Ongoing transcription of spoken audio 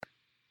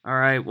All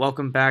right,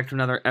 welcome back to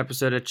another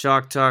episode of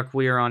Chalk Talk.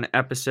 We are on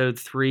episode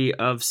 3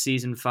 of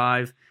season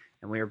 5,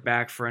 and we are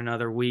back for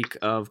another week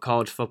of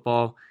college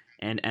football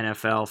and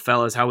NFL.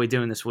 Fellas, how are we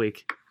doing this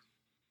week?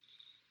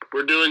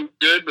 We're doing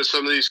good, but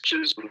some of these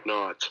coaches are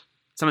not.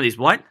 Some of these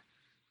what?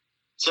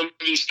 Some of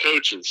these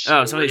coaches.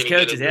 Oh, some of these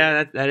coaches.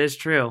 Yeah, that is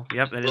true.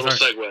 Yep, that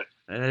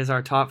is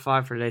our top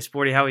 5 for today.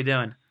 Sporty, how are we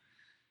doing?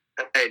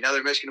 Hey,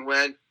 another Michigan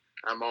win.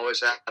 I'm always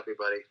happy,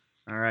 buddy.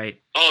 All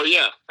right. Oh,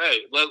 yeah.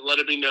 Hey, let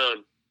it be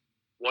known.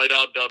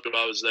 Whiteout W,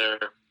 I was there.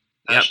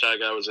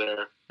 Hashtag I was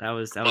there. That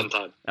was fun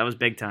time. That was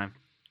big time.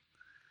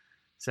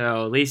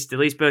 So at least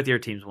both your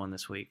teams won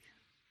this week.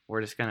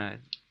 We're just gonna.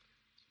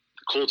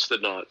 The Colts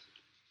did not.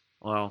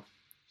 Well,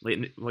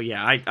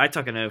 yeah. I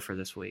took an O for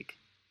this week.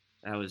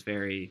 That was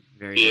very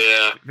very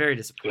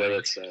disappointing. Yeah,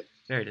 that's sad.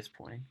 Very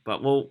disappointing.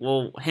 But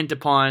we'll hint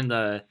upon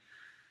the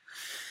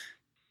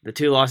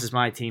 2 losses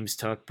my teams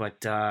took.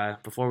 But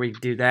before we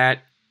do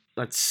that,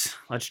 let's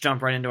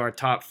jump right into our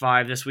top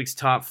 5. This week's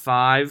top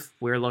 5,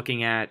 we're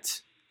looking at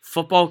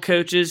football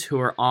coaches who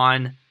are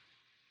on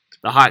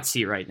the hot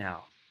seat right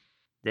now.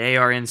 They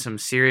are in some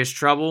serious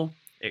trouble.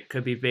 It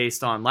could be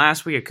based on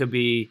last week. It could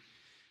be,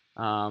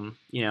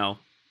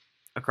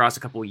 across a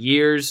couple of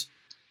years.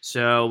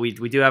 So we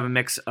do have a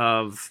mix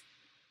of,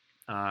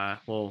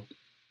 we'll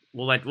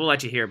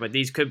let you hear. But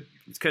some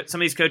of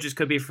these coaches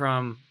could be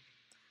from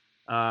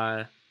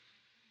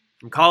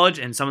college,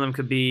 and some of them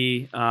could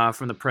be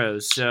from the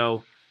pros.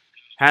 So,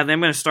 Hadley,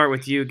 I'm going to start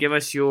with you. Give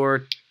us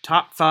your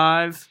top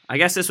 5. I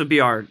guess this would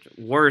be our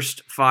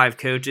worst 5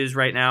 coaches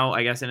right now,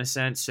 I guess, in a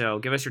sense. So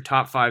give us your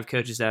top 5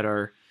 coaches that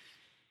are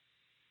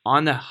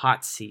on the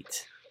hot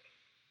seat.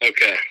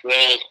 Okay.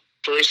 Well,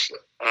 first,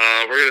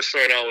 we're going to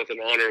start out with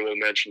an honorable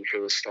mention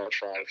for this top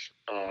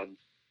 5.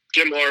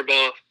 Jim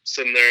Harbaugh,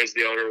 sitting there as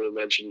the honorable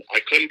mention. I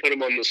couldn't put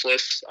him on this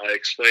list. I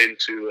explained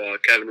to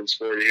Kevin and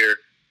Sporty here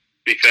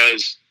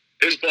because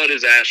his blood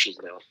is ashes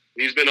now.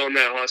 He's been on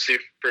that hot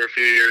seat for a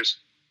few years.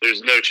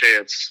 There's no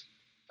chance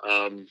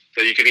that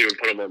you can even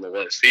put him on the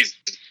list. It's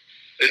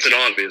an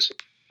obvious one.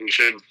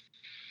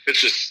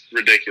 It's just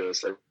ridiculous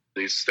that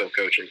he's still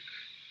coaching.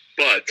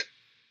 But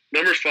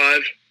number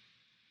 5,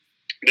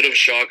 bit of a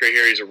shocker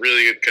here. He's a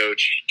really good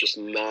coach, just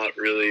not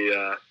really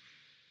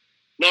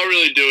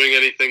doing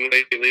anything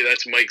lately.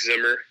 That's Mike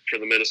Zimmer for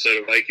the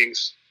Minnesota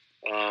Vikings.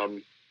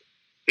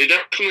 They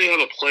definitely have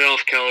a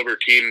playoff caliber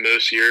team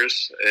most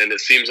years, and it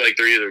seems like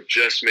they're either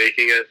just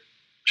making it,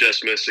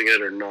 just missing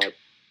it, or not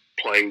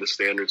playing the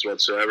standards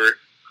whatsoever.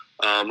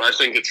 I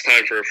think it's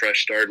time for a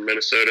fresh start in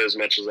Minnesota, as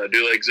much as I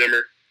do like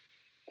Zimmer.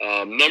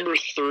 Number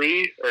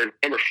 4,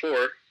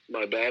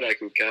 my bad, I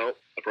can count,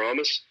 I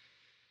promise.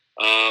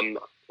 We're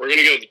going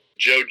to go with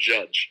Joe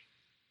Judge.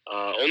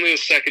 Only a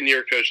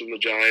second-year coach in the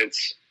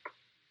Giants.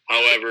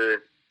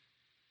 However,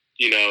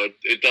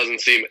 it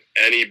doesn't seem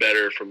any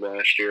better from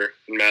last year.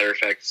 As a matter of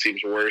fact, it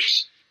seems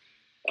worse,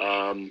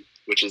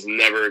 which is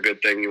never a good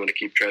thing. You want to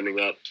keep trending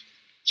up.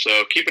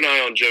 So keep an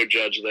eye on Joe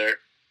Judge there.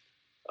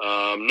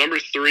 Number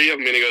 3, I'm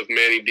going to go with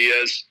Manny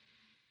Diaz.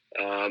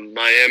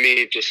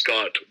 Miami just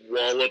got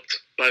walloped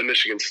by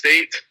Michigan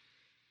State,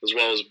 as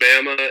well as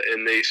Bama,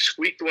 and they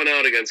squeaked one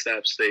out against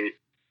App State.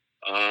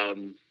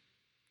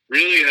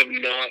 Really have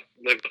not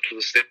lived up to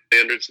the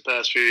standards the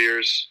past few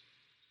years.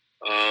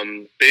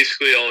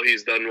 Basically, all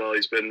he's done while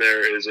he's been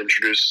there is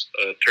introduce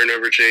a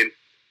turnover chain.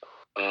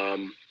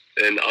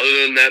 And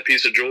other than that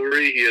piece of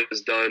jewelry, he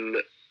has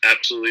done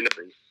absolutely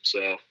nothing.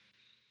 So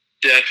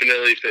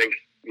definitely think,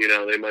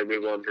 they might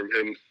move on from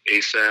him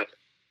ASAP.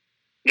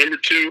 Number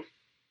 2,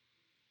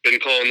 been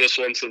calling this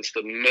one since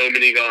the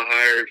moment he got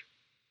hired,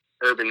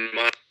 Urban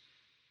Meyer.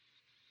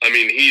 I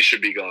mean, he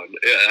should be gone.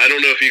 I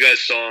don't know if you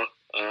guys saw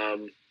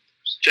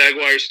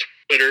Jaguars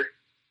Twitter.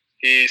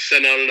 He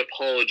sent out an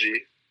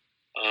apology.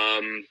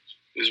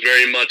 It was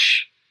very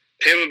much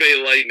Tampa Bay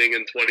Lightning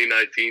in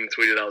 2019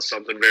 tweeted out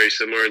something very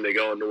similar, and they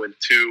go on to win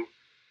 2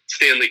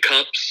 Stanley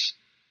Cups.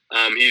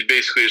 He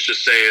basically is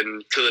just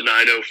saying to the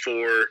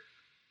 904,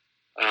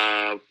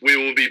 we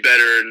will be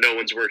better. No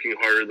one's working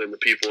harder than the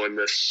people in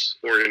this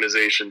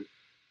organization.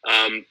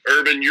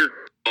 Urban, you're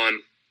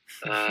gone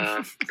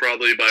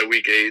probably by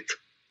week 8.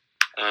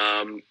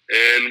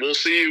 And we'll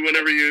see you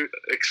whenever you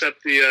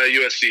accept the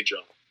USC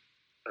job,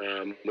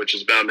 which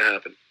is bound to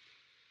happen.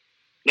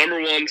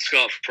 Number 1,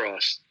 Scott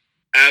Frost.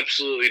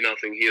 Absolutely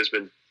nothing. He has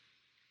been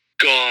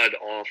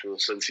god-awful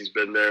since he's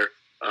been there.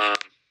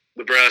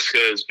 Nebraska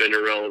has been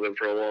irrelevant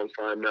for a long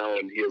time now,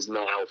 and he is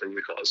not helping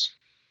the cause.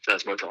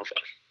 That's my top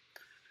 5.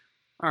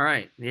 All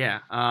right,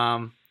 yeah.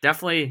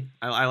 Definitely,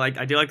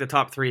 I do like the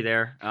top 3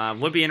 there.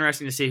 Would be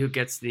interesting to see who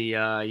gets the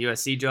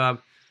USC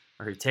job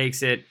or who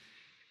takes it,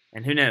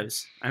 and who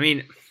knows. I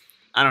mean,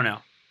 I don't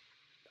know.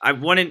 I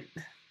wouldn't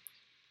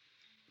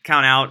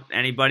count out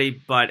anybody,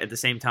 but at the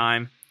same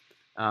time,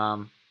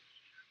 I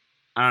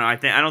don't know.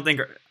 I don't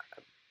think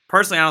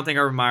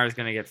Urban Meyer is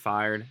going to get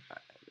fired.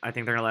 I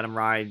think they're going to let him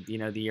ride,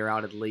 the year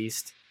out at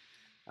least,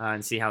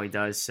 and see how he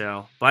does.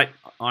 So, but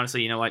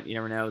honestly, you know what? You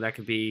never know. That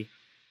could be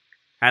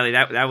highly.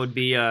 That would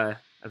be a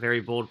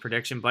very bold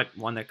prediction, but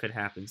one that could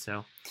happen.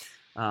 So,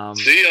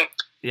 See ya.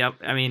 Yep.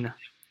 I mean,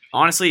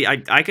 honestly,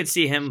 I could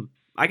see him.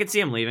 I could see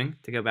him leaving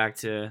to go back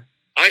to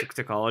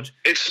college.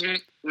 It's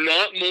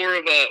not more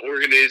of a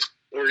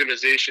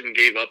organization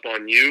gave up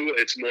on you.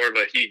 It's more of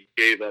a he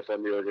gave up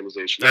on the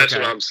organization. That's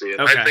what I'm seeing.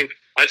 Okay.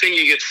 I think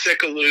he gets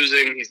sick of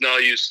losing. He's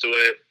not used to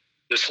it.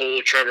 This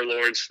whole Trevor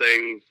Lawrence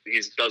thing,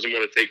 he doesn't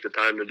want to take the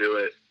time to do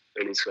it,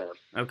 and he's gone.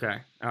 Okay.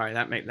 All right.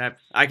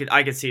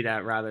 I could see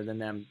that rather than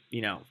them,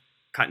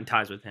 cutting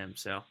ties with him.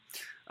 So,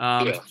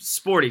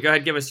 Sporty, go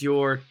ahead, give us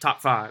your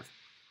top 5.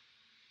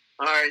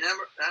 All right,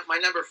 my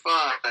number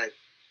 5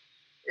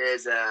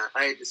 is I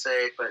hate to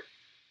say it, but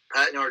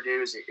Pat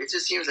Narduzzi. It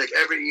just seems like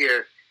every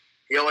year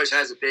he always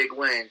has a big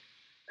win,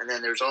 and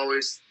then there's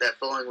always that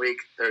following week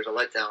there's a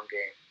letdown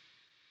game.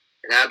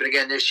 It happened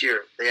again this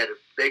year. They had a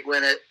big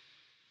win at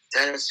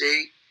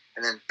Tennessee,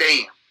 and then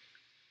bam,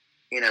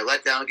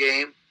 letdown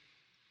game,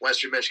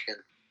 Western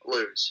Michigan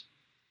lose.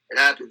 It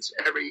happens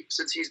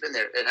since he's been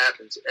there. It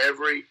happens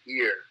every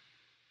year.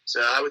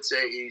 So I would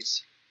say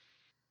he's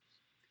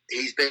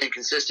been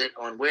consistent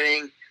on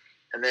winning,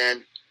 and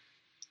then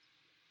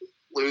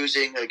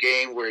losing a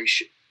game where he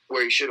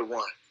should have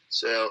won.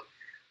 So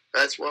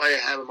that's why I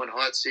have him on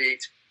hot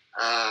seat.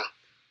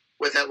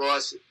 With that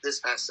loss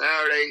this past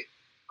Saturday,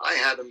 I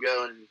have him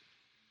going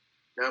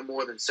no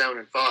more than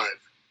 7-5,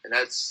 and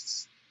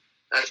that's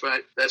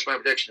my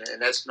prediction. And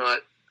that's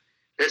not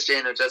his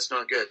standards. That's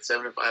not good.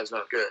 7-5 is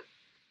not good.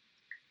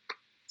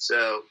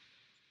 So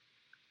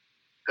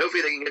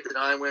hopefully they can get the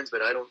 9 wins,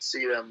 but I don't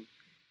see them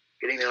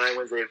getting the 9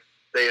 wins.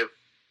 They have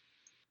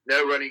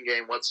no running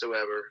game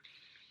whatsoever.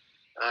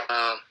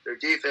 Their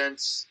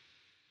defense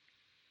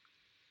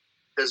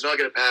does not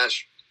get a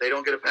pass. They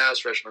don't get a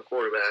pass rush from a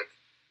quarterback.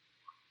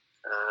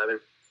 Their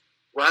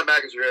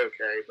linebackers are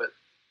okay, but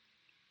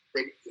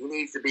he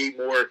needs to be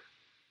more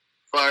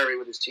fiery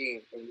with his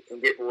team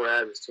and get more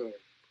out of his team.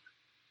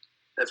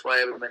 That's why I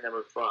have him at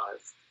number 5.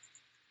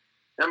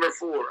 Number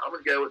 4, I'm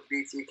going to go with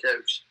BT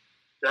coach,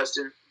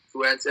 Justin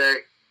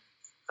Fuente.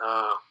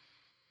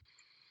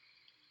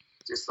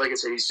 Just like I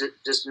said, he's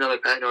just another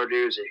Pat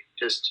Narduzzi.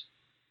 Just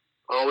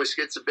always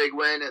gets a big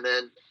win and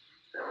then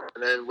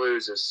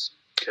loses.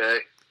 Okay,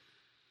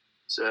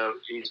 so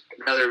he's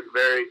another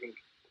very,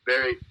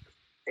 very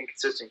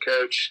inconsistent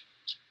coach.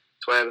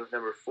 That's why I have him at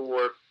number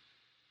 4.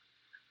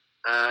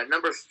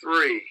 Number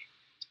 3,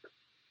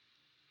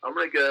 I'm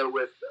going to go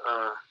with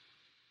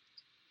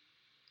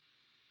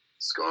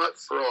Scott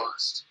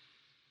Frost.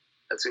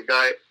 That's a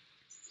guy.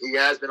 He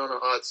has been on a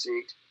hot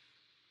seat.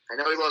 I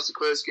know he lost a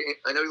close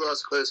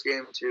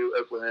game to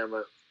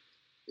Oklahoma.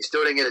 He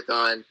still didn't get it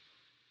done.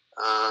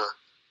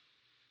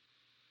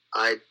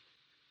 I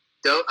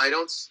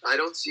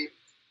don't see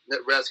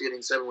Nebraska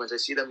getting 7 wins. I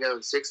see them going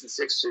 6-6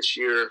 this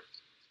year,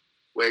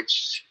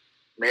 which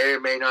may or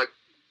may not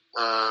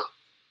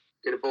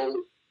get a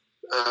bowl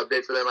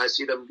bid for them. I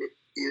see them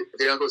if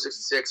they don't go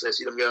 6-6. I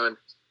see them going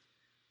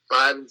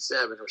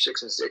 5-7 or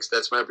 6-6.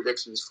 That's my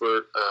predictions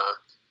for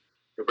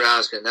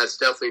Nebraska, and that's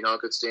definitely not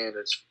good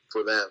standards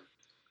for them.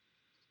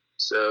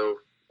 So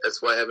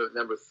that's why I have it at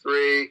number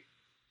 3.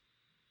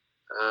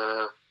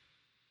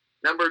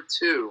 Number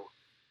 2,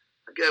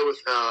 I go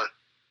with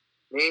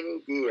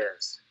Manny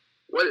Diaz.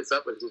 What is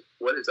up with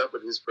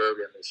his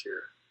program this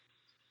year?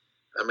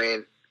 I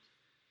mean,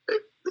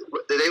 did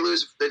they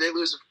lose? They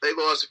lost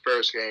the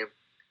first game.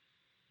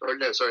 Or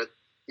no, sorry.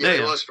 Yeah,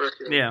 they lost the first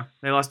game. Yeah,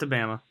 they lost to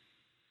Bama.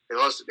 They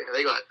lost to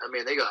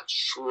Bama. They got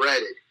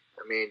shredded.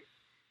 I mean,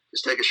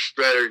 just take a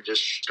shredder and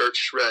just start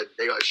shred.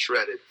 They got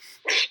shredded.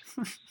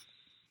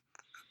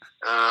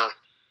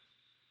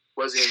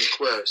 Wasn't even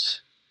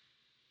close.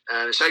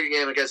 The second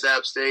game against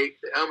App State,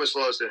 they almost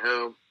lost at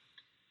home,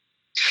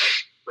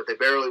 but they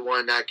barely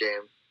won that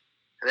game.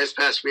 And this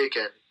past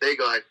weekend, they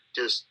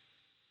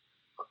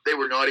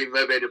were not even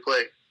motivated to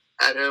play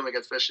at home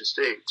against Michigan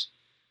State.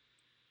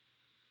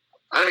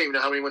 I don't even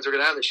know how many wins they're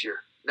going to have this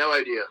year. No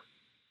idea.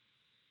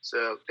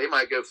 So they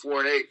might go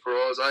 4-8 for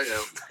all as I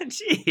know.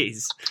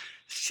 Jeez.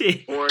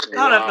 Jeez. 4-8.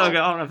 I don't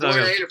know if they'll go.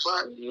 4-8 or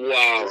 5.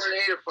 Wow.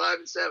 4-8 or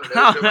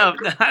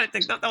 5-7. I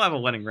think they'll have a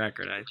winning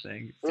record. I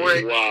think.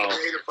 4-8. Wow.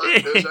 4-8 or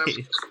 5. Those are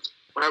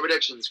my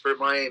predictions for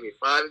Miami: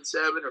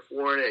 5-7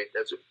 or 4-8.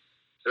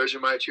 Those are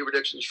my 2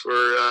 predictions for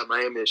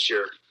Miami this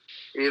year.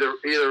 Either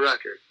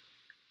record.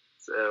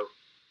 So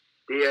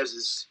Diaz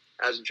is,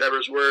 as in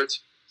Trevor's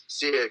words,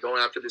 see ya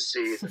going after this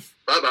season.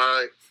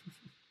 Bye-bye.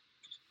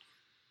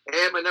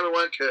 And my number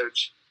 1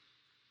 coach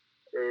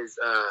is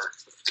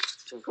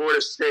from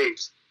Florida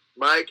State,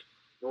 Mike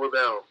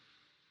Norvell.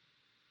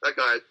 That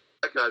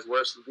guy's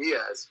worse than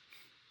Diaz.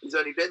 He's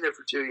only been there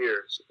for 2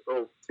 years.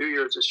 2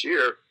 years this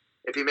year.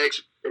 If he makes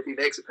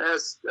it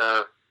past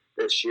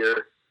this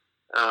year,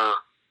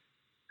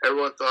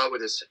 everyone thought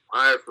with his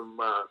hire from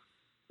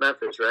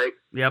Memphis, right?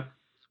 Yep.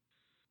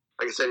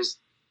 Like I said, his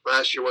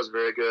last year wasn't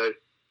very good.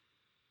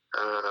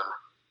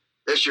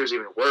 This year's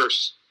even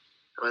worse.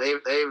 I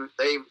mean, they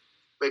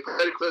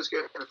played a close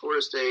game in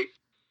Florida State,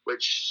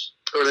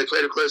 they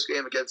played a close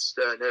game against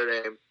Notre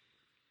Dame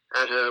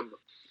at home.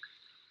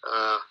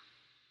 I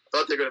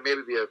thought they were going to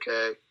maybe be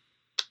okay,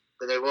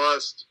 then they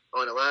lost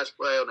on the last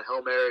play on the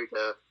Hail Mary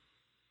to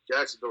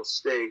Jacksonville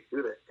State.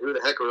 Who the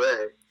heck are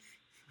they?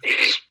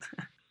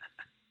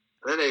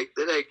 And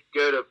then they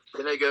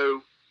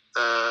go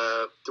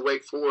to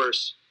Wake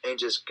Forest and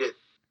just get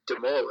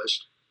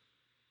demolished.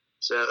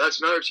 So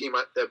that's another team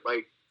that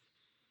might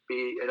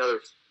be another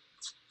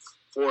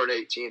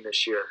 4-8 team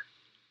this year.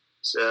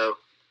 So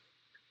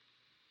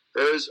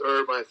those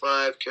are my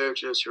 5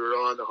 coaches who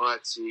are on the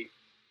hot seat.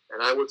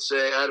 And I would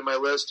say, out of my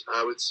list,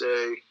 I would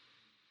say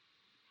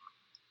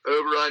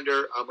over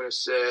under. I'm going to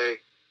say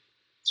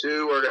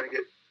 2 are going to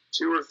get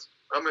 2 or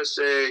I'm going to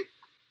say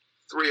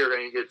 3 are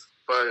going to get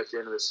fired at the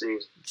end of the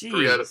season. Jeez,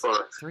 3 out of 5.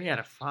 3 out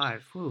of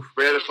 5. Whew.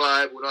 3 out of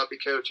 5 will not be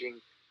coaching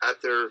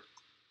at their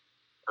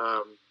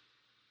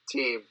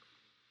team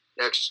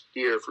next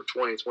year for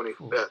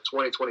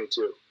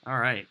 2022. All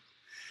right.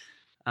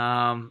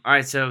 All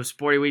right, so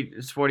Sporty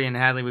and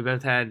Hadley, we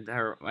both had,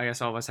 or I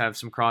guess all of us have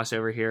some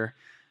crossover here.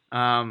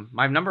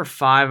 My number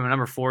 5 and my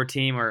number 4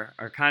 team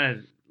are kind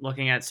of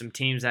looking at some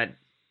teams that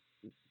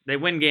they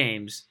win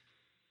games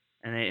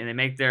and they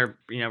make their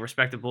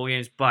respective bowl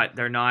games, but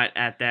they're not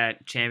at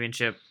that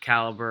championship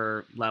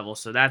caliber level.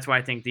 So that's why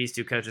I think these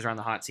 2 coaches are on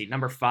the hot seat.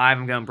 Number 5,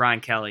 I'm going Brian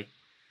Kelly.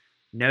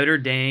 Notre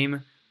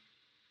Dame,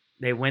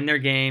 they win their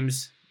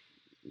games.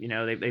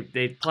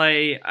 They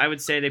play. I would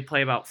say they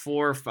play about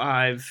 4 or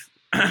 5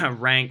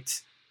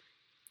 ranked,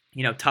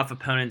 tough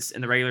opponents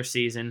in the regular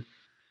season.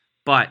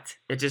 But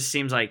it just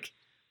seems like,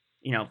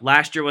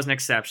 last year was an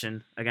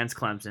exception against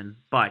Clemson.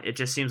 But it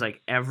just seems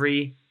like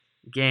every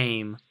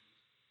game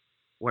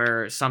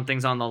where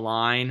something's on the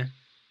line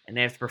and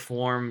they have to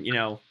perform,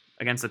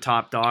 against the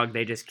top dog,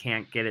 they just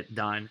can't get it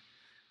done.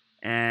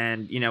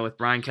 And, with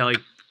Brian Kelly,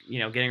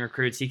 getting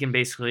recruits, he can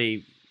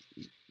basically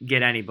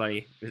get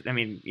anybody. I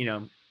mean,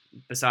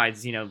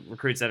 besides,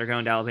 recruits that are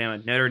going to Alabama,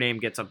 Notre Dame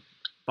gets a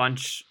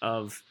bunch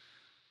of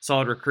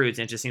solid recruits,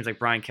 and it just seems like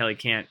Brian Kelly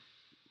can't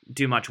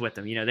do much with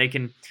them. They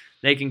can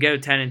go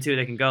 10-2,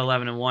 they can go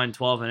 11-1,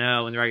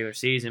 12-0 in the regular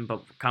season,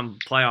 but come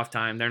playoff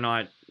time, they're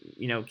not,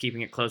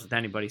 keeping it close with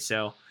anybody.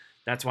 So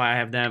that's why I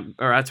have them,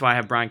 or that's why I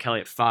have Brian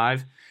Kelly at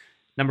 5.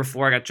 Number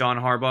 4, I got John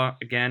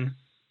Harbaugh again.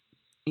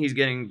 He's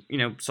getting,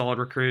 solid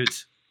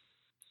recruits,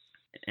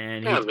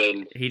 and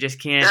he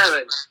just can't.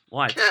 Kevin.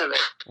 What? Kevin.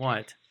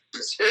 What?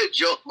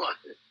 John.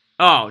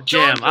 Oh,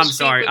 Jim, John I'm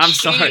sorry.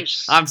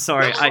 I'm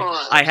sorry.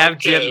 I have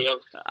Jim.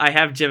 I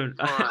have Jim.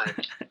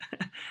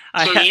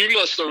 So you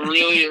must have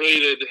really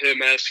hated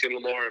him asking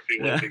Lamar if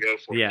he wanted to go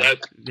for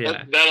it.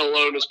 That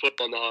alone is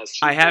put on the hot seat.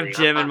 I have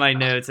Jim in my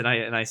notes, and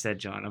I said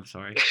John. I'm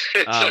sorry.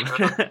 John,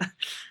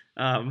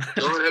 I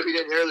hope you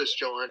didn't hear this,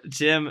 John.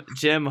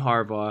 Jim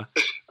Harbaugh.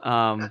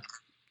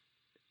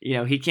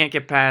 He can't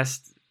get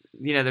past.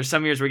 There's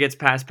some years where he gets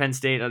past Penn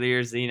State. Other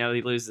years, he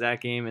loses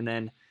that game, and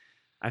then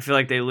I feel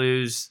like they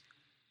lose,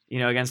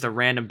 against a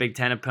random Big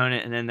Ten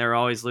opponent, and then they're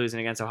always losing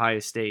against Ohio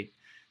State.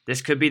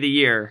 This could be the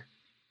year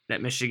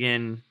that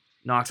Michigan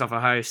knocks off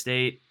Ohio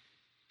State,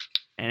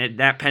 and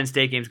that Penn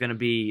State game is going to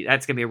be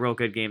a real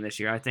good game this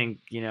year. I think,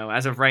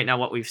 as of right now,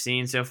 what we've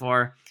seen so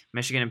far,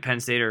 Michigan and Penn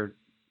State are,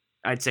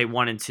 I'd say,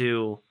 1 and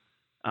 2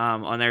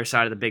 on their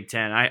side of the Big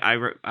Ten. I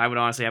would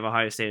honestly have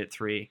Ohio State at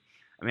 3.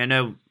 I mean, I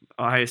know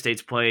Ohio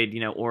State's played,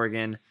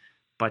 Oregon,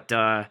 but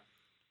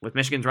with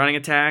Michigan's running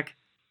attack,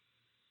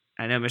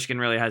 I know Michigan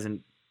really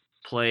hasn't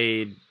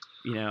played,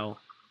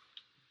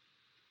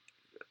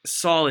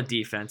 solid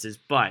defenses,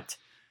 but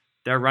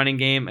their running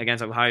game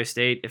against Ohio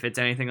State, if it's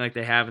anything like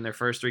they have in their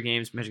first 3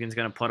 games, Michigan's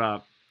going to put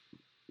up,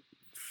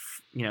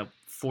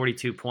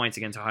 42 points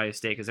against Ohio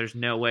State, because there's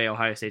no way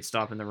Ohio State's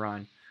stopping the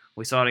run.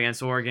 We saw it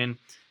against Oregon.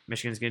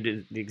 Michigan's going to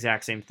do the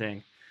exact same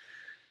thing.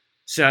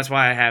 So that's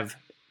why I have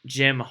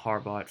Jim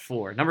Harbaugh at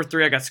 4. Number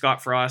 3, I got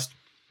Scott Frost.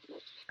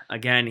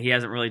 Again, he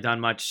hasn't really done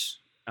much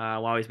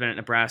while he's been at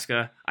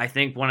Nebraska. I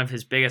think one of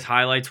his biggest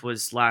highlights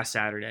was last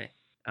Saturday.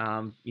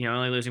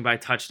 Only losing by a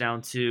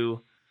touchdown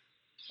to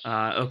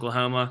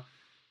Oklahoma.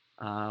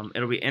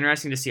 It'll be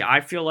interesting to see.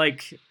 I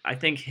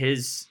think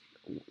his,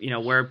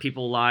 where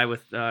people lie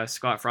with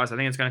Scott Frost, I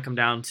think it's going to come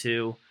down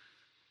to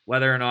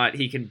whether or not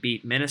he can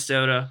beat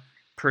Minnesota,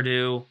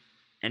 Purdue,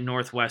 and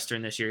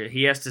Northwestern this year.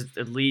 He has to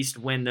at least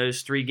win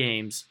those 3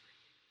 games,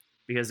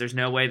 because there's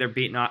no way they're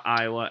beating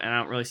Iowa, and I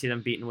don't really see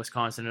them beating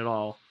Wisconsin at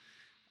all.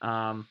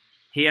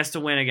 He has to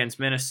win against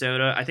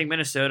Minnesota. I think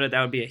Minnesota,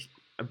 that would be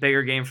a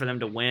bigger game for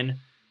them to win,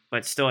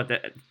 but still at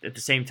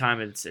the same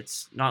time,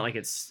 it's not like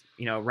it's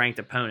a ranked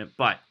opponent.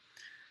 But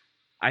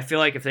I feel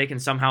like if they can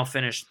somehow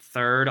finish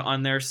 3rd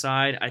on their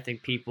side, I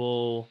think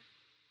people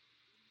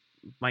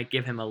might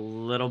give him a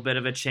little bit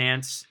of a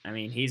chance. I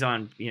mean, he's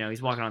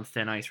walking on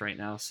thin ice right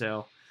now,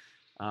 so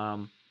he's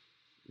going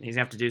to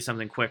have to do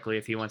something quickly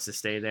if he wants to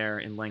stay there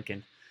in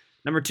Lincoln.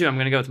 Number 2, I'm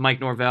going to go with Mike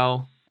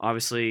Norvell.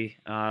 Obviously,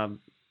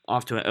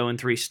 off to an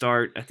 0-3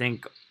 start. I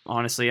think,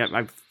 honestly,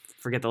 I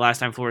forget the last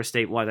time Florida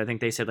State was. I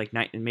think they said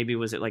maybe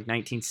was it like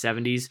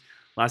 1970s,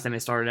 last time they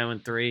started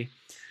 0-3.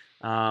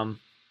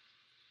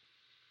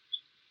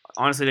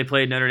 Honestly, they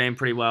played Notre Dame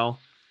pretty well.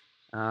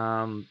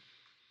 And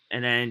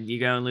then you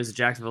go and lose to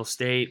Jacksonville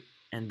State,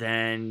 and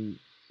then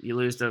you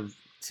lose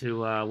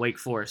to Wake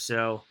Forest.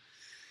 So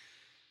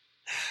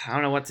I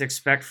don't know what to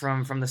expect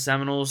from the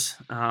Seminoles.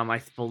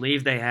 I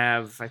believe they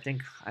have. I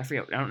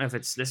forget. I don't know if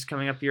it's this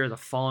coming up year or the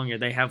following year.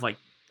 They have like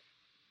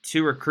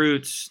 2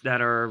 recruits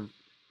that are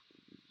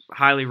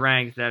highly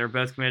ranked that are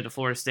both committed to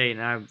Florida State,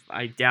 and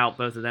I doubt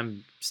both of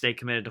them stay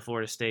committed to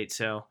Florida State.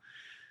 So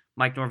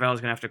Mike Norvell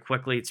is going to have to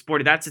quickly.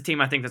 Sporty, that's a team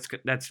I think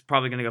that's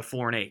probably going to go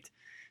 4-8.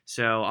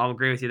 So I'll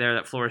agree with you there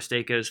that Florida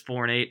State goes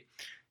 4-8,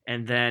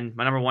 and then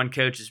my number 1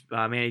 coach is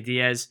Manny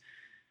Diaz.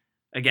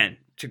 Again,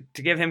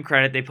 to give him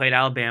credit, they played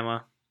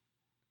Alabama.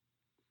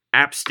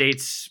 App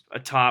State's a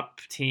top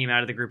team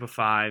out of the group of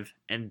 5,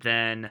 and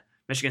then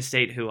Michigan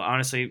State, who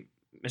honestly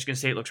Michigan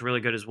State looks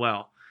really good as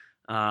well.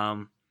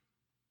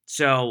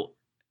 So,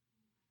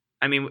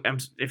 I mean,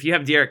 if you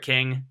have Derek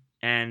King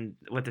and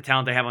with the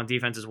talent they have on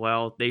defense as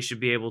well, they should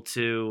be able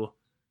to,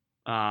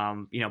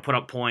 put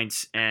up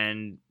points,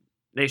 and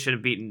they should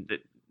have beaten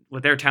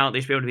with their talent. They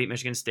should be able to beat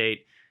Michigan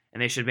State,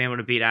 and they should be able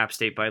to beat App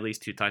State by at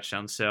least 2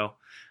 touchdowns. So,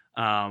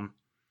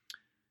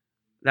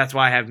 that's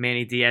why I have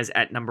Manny Diaz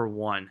at number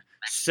 1.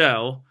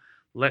 So,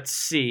 let's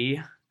see.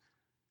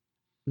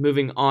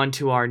 Moving on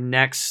to our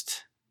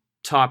next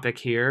topic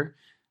here.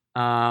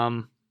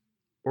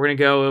 We're going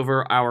to go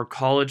over our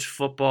college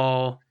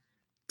football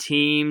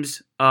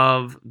teams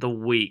of the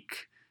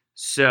week.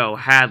 So,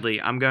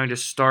 Hadley, I'm going to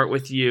start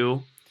with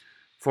you.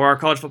 For our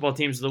college football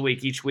teams of the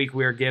week, each week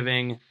we're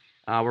breaking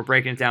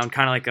it down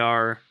kind of like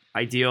our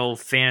ideal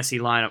fantasy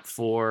lineup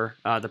for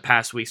the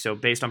past week. So,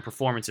 based on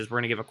performances, we're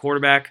going to give a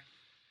quarterback,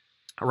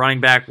 a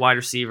running back, wide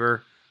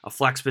receiver, a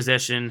flex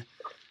position,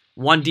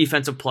 1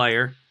 defensive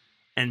player,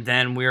 and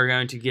then we are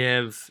going to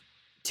give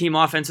team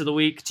offense of the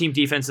week, team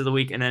defense of the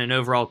week, and then an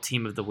overall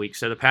team of the week.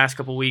 So the past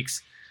couple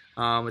weeks,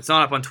 it's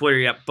not up on Twitter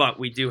yet, but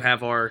we do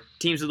have our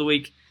teams of the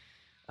week.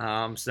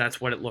 So that's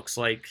what it looks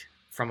like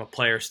from a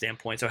player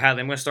standpoint. So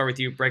Hadley, I'm going to start with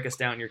you. Break us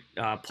down your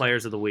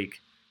players of the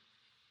week.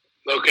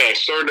 Okay,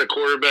 starting at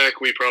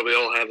quarterback, we probably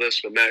all have this,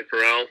 but Matt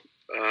Corral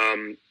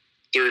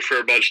threw for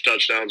a bunch of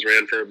touchdowns,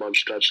 ran for a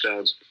bunch of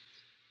touchdowns,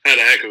 had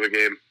a heck of a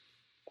game.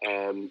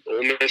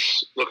 Ole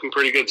Miss looking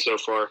pretty good so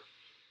far.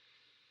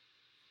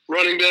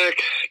 Running back,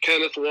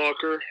 Kenneth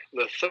Walker,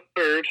 the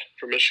third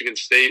for Michigan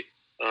State.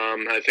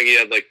 I think he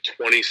had like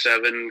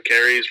 27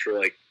 carries for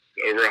like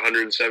over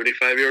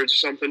 175 yards or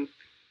something.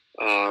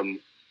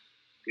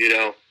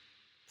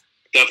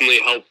 Definitely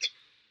helped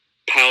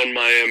pound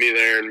Miami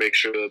there and make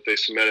sure that they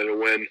cemented a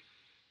win.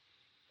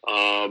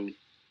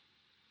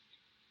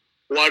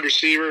 Wide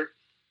receiver,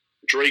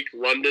 Drake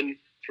London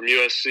from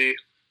USC.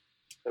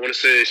 I want to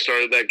say they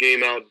started that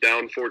game out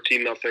down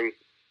 14-0.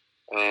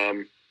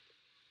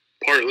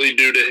 Partly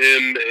due to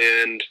him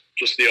and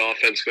just the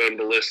offense going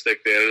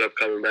ballistic, they ended up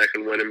coming back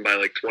and winning by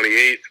like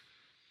 28.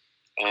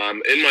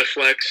 In my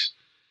flex,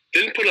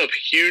 didn't put up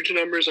huge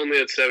numbers, only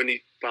had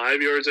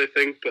 75 yards, I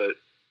think, but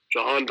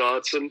Jahan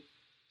Dotson,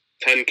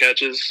 10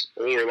 catches,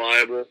 all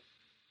reliable.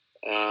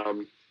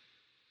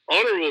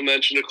 Honorable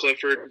mention to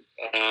Clifford.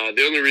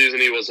 The only reason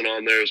he wasn't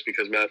on there is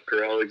because Matt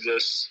Corral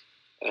exists.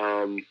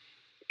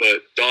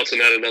 But Dotson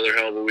had another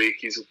hell of a week.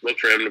 He's looked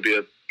for him to be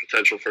a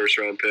potential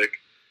first-round pick.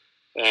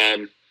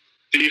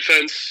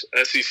 Defense,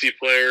 SEC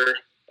player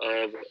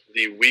of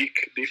the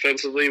week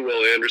defensively,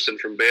 Will Anderson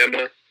from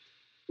Bama.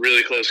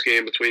 Really close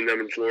game between them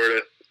and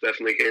Florida.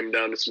 Definitely came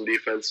down to some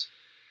defense.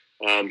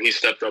 He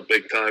stepped up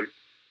big time.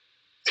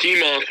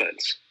 Team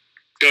offense,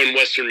 going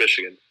Western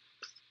Michigan.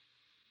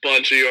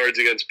 Bunch of yards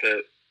against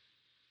Pitt.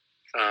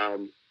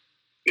 I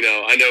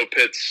know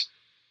Pitt's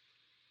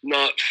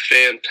not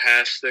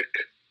fantastic,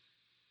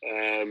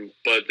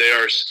 but they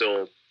are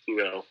still,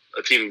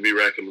 a team to be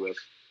reckoned with.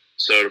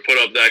 So to put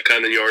up that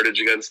kind of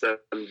yardage against them,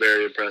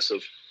 very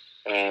impressive.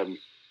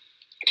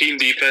 Team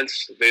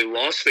defense, they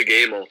lost the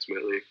game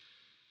ultimately,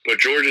 but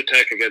Georgia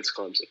Tech against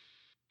Clemson.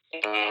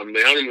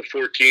 They held them to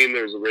 14.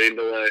 There was a rain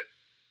delay.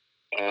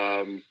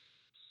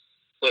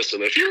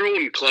 Listen, if you're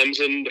holding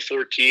Clemson to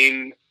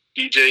 14,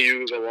 DJ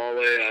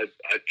Uiagalelei,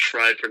 I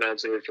tried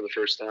pronouncing it for the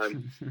first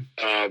time.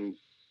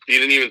 He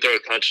didn't even throw a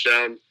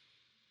touchdown.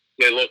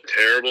 They looked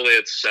terrible. They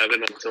had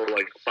 7 until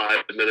like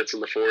 5 minutes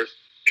in the fourth.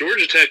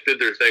 Georgia Tech did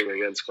their thing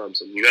against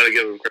Clemson. You got to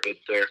give them credit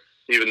there,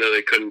 even though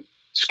they couldn't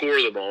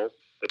score the ball.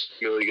 That's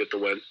really get the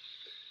win.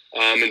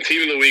 And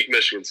team of the week,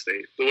 Michigan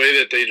State. The way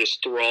that they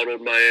just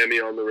throttled Miami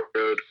on the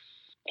road,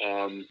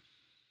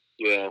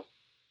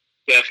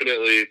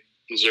 definitely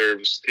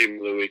deserves team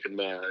of the week in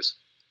my eyes.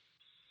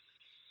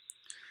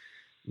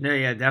 No,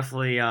 yeah,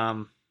 definitely.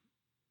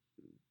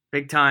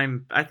 Big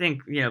time. I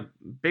think,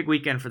 big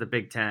weekend for the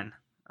Big Ten.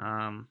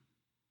 I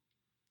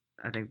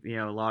think,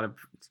 a lot of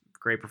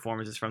great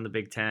performances from the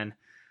Big Ten.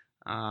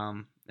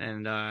 And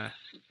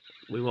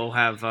we will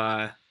have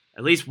at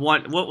least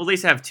one. We'll at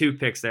least have 2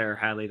 picks there,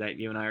 Hadley, that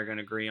you and I are going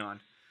to agree on.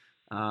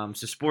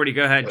 So, Sporty,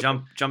 go ahead.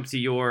 Jump to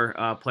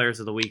your players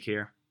of the week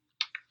here.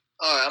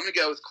 All right, I'm going to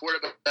go with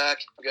quarterback.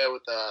 I'll go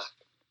with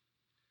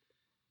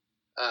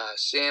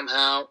Sam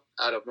Howell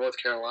out of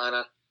North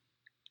Carolina.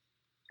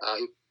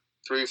 He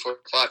threw for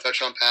 5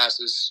 touchdown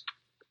passes.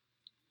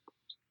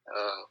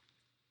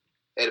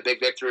 They had a big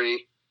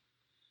victory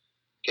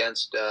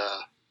against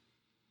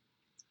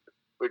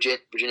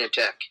Virginia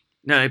Tech.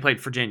 No, they played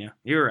Virginia.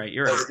 You're right.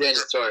 You're right.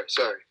 Virginia.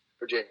 Sorry,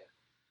 Virginia.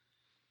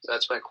 So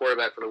that's my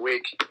quarterback for the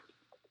week.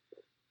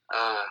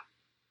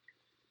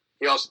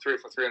 He also threw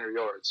for 300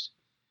 yards.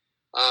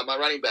 My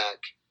running back,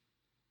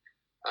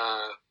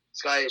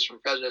 this guy is from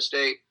Fresno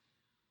State,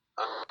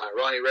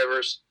 Ronnie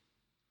Rivers.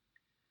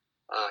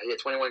 He had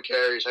 21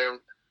 carries,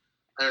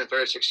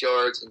 136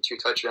 yards, and 2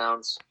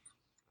 touchdowns.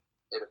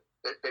 He had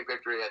a big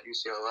victory at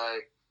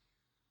UCLA.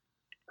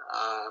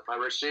 My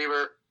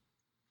receiver,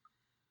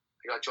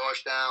 I got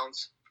Josh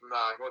Downs from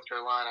North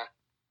Carolina.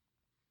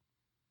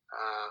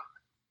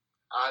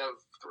 Out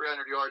of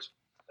 300 yards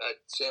at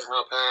Sam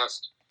Howell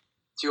passed,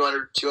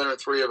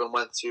 203 of them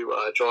went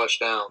to Josh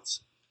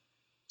Downs.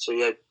 So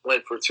he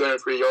went for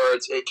 203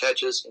 yards, 8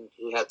 catches, and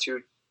he had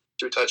two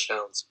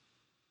touchdowns.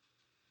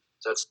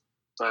 So that's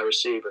my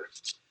receiver.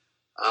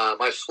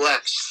 My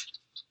flex,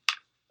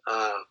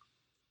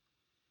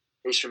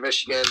 he's from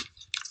Michigan.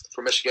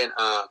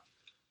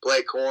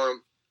 Blake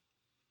Corum.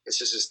 This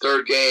is his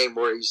 3rd game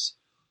where he's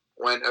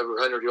went over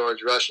 100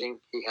 yards rushing.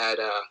 He had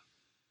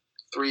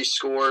 3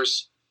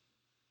 scores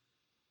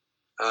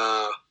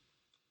to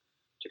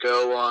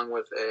go along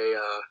with a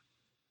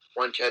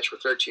 1 catch for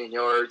 13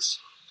 yards.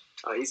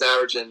 He's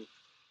averaging,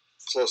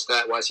 full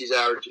stat-wise, he's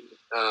averaging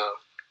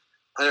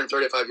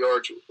 135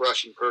 yards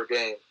rushing per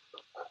game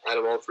out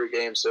of all 3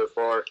 games so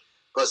far.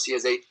 Plus, he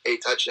has 8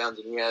 touchdowns,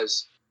 and he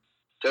has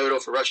total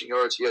for rushing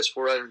yards. He has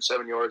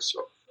 407 yards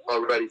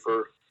already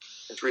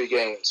in 3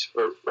 games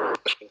for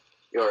rushing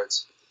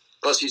yards.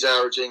 Plus, he's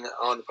averaging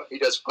he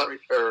does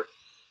punt or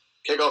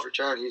kickoff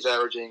return. He's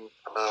averaging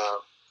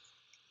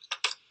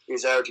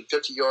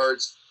 50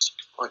 yards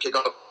on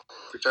kickoff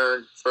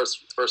return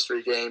first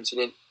 3 games. He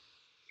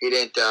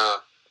didn't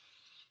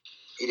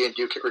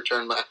do kick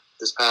return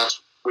this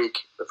past week.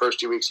 The first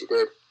 2 weeks he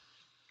did.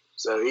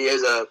 So he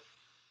is a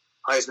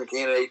Heisman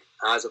candidate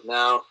as of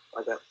now.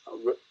 I got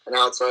an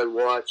outside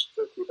watch,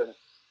 so keep an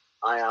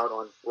eye out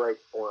on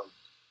Blake for him.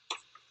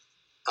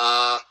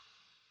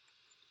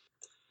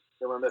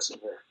 What am I missing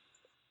here?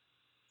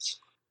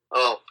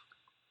 Oh,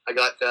 I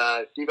got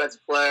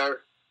defensive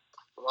player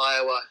from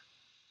Iowa,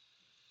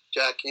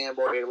 Jack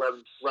Campbell. He had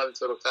 11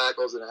 total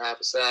tackles and a half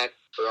a sack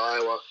for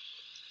Iowa.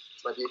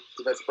 It's my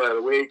defensive player of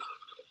the week.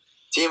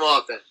 Team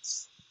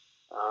offense.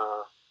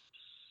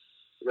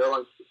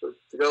 To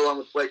go along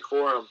with Blake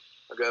Corum,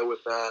 I'll go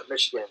with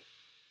Michigan.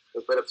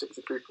 They put up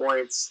 63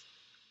 points.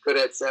 Could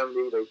have had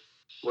 70. They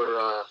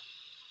were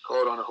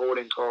called on a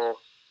holding call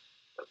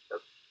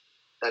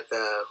that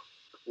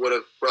would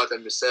have brought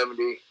them to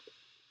 70.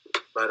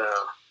 But,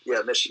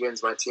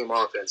 Michigan's my team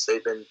offense.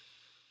 They've been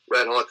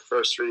red hot the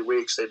first 3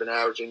 weeks. They've been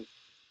averaging,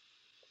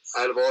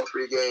 out of all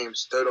 3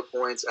 games, total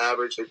points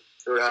average,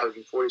 they're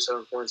averaging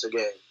 47 points a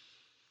game.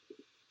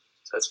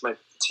 So that's my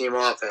team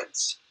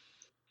offense.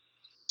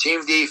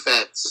 Team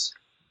defense.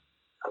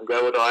 I'm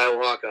going with the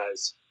Iowa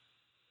Hawkeyes.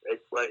 They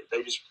play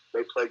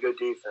good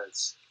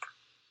defense.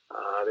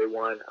 They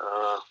won.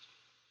 I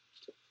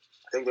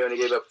think they only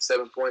gave up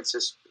 7 points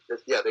they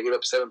gave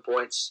up 7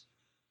 points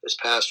this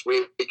past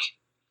week.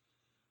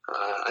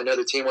 I know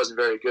the team wasn't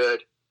very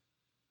good.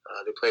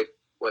 They played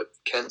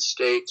Kent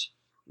State.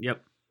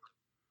 Yep.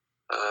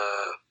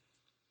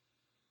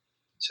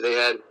 So they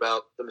had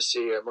about, let me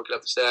see, I'm looking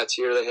up the stats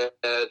here. They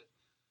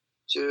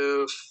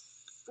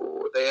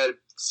had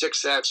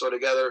 6 sacks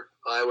altogether.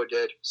 Iowa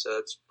did, so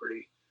that's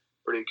pretty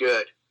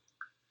good.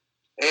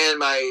 And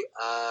my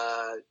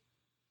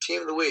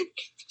team of the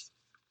week,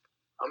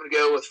 I'm going to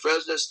go with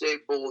Fresno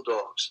State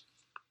Bulldogs.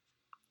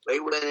 They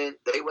went into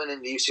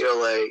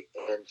UCLA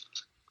and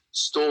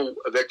stole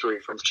a victory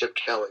from Chip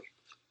Kelly.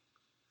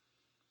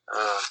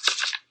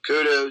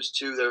 Kudos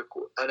to their.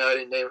 I know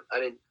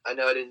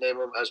I didn't name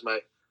him as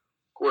my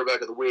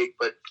quarterback of the week,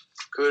 but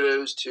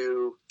kudos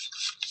to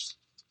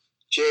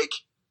Jake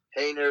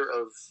Hayner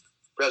of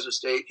Fresno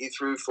State. He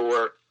threw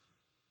for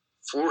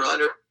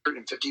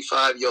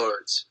 455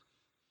 yards.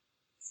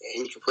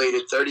 And he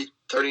completed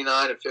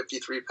 39 of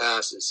 53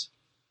 passes.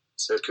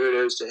 So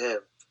kudos to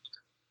him.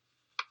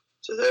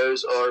 So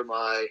those are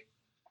my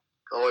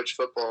college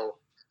football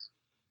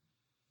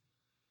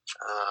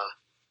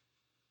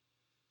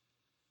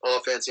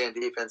offense and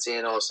defense,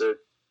 and also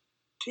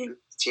team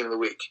of the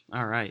week.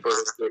 All right.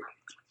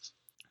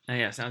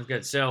 Yeah, sounds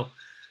good. So,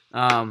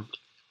 so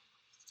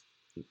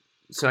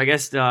I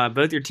guess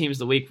both your teams of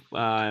the week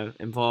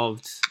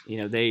involved.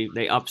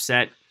 They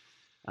upset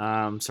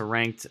some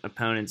ranked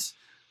opponents.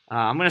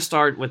 I'm going to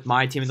start with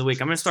my team of the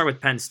week. I'm going to start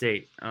with Penn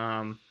State.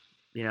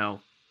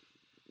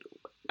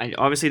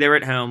 Obviously they were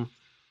at home,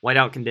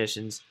 whiteout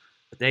conditions,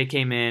 but they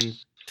came in,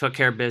 took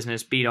care of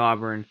business, beat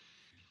Auburn.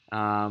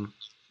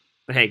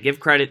 But hey, give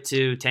credit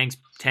to Tank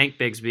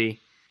Bigsby.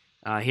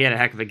 He had a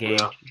heck of a game.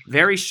 Yeah.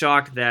 Very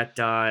shocked that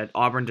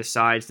Auburn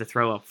decides to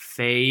throw a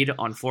fade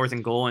on 4th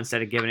and goal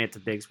instead of giving it to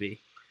Bigsby.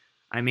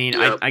 I mean,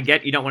 yeah. I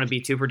get you don't want to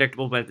be too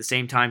predictable, but at the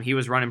same time, he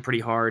was running pretty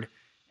hard,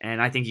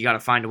 and I think you got to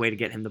find a way to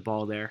get him the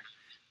ball there.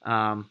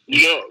 While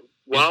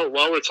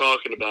we're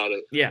talking about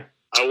it, yeah,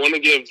 I want to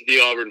give the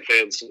Auburn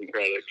fans some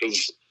credit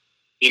because,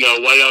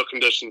 whiteout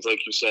conditions,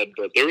 like you said,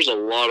 but there was a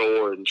lot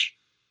of orange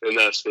in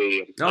that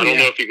stadium. I don't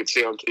know if you could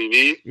see on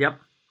TV. Yep.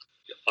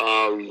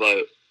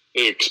 But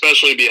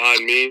especially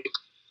behind me,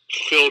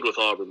 filled with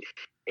Auburn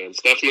fans.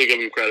 Definitely give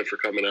them credit for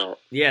coming out.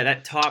 Yeah,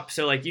 that top.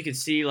 So like you could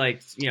see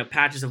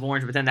patches of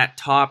orange, but then that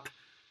top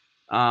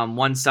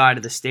one side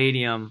of the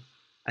stadium,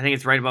 I think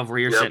it's right above where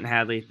you're sitting,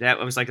 Hadley. That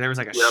was like there was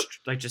like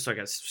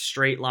a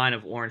straight line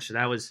of orange. So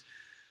that was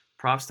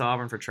props to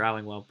Auburn for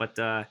traveling well. But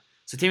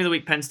so team of the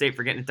week, Penn State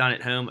for getting it done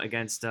at home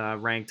against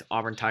ranked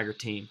Auburn Tiger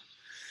team.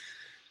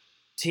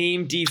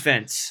 Team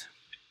defense.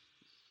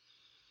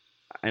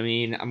 I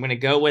mean, I'm going to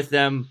go with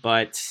them,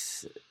 but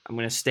I'm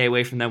going to stay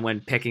away from them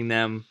when picking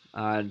them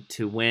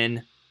to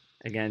win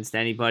against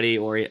anybody,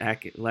 or I'm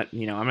not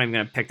even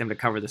going to pick them to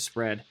cover the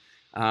spread.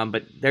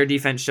 But their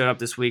defense showed up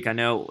this week. I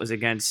know it was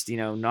against,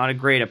 not a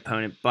great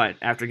opponent, but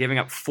after giving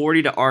up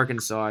 40 to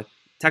Arkansas,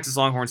 Texas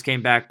Longhorns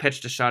came back,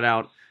 pitched a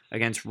shutout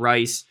against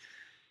Rice.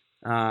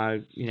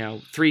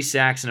 3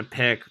 sacks and a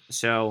pick.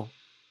 So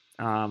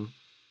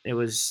it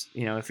was,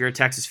 if you're a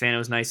Texas fan, it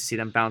was nice to see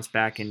them bounce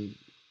back and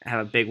have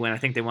a big win. I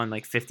think they won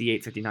like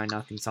 58,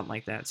 59-0, something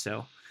like that.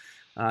 So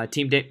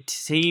team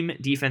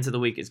defense of the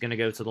week is going to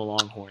go to the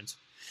Longhorns.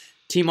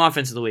 Team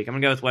offense of the week, I'm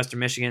going to go with Western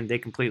Michigan. They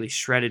completely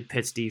shredded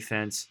Pitt's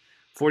defense.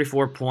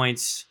 44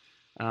 points,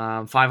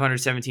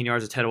 517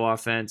 yards of total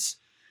offense.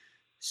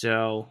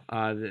 So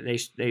they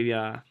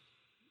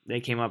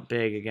came up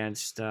big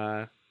against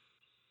the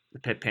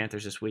Pitt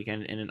Panthers this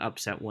weekend in an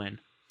upset win.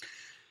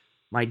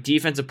 My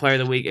defensive player of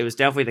the week, it was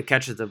definitely the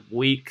catch of the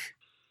week.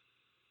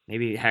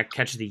 Maybe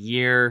catch of the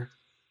year.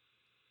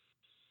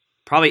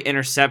 Probably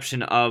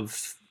interception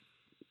of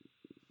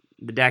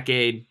the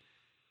decade.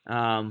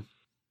 Or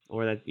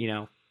that,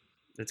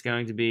 that's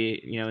going to be,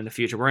 in the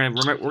future. We're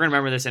gonna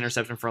remember this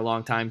interception for a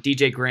long time.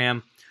 DJ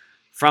Graham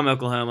from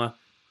Oklahoma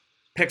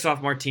picks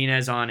off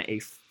Martinez on a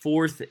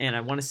 4th, and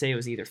I want to say it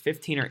was either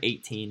 15 or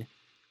 18,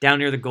 down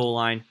near the goal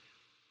line.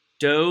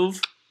 Dove,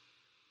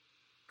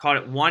 caught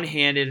it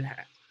one-handed,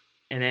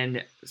 and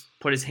then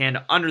put his hand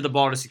under the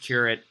ball to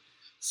secure it.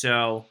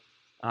 So,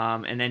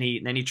 and then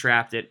he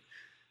trapped it.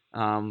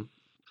 Having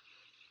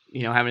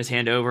his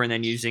hand over and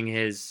then using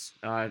his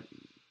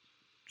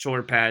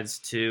shoulder pads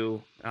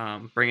to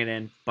bring it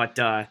in. But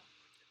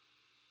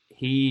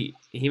he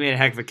made a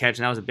heck of a catch,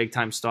 and that was a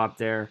big-time stop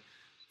there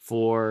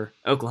for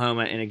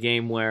Oklahoma in a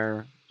game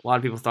where a lot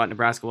of people thought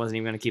Nebraska wasn't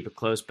even going to keep it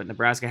close, but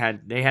Nebraska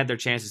had their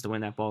chances to win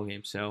that ball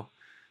game. So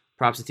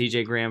props to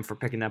TJ Graham for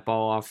picking that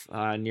ball off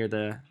near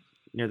the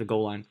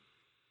goal line.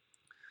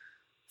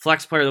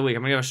 Flex player of the week,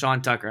 I'm going to go with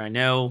Sean Tucker. I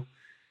know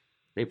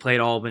they played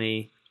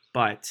Albany,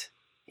 but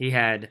he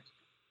had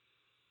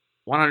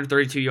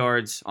 132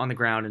 yards on the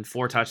ground and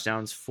 4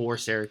 touchdowns for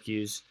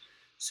Syracuse.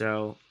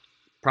 So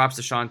props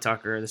to Sean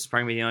Tucker. This is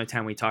probably the only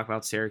time we talk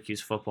about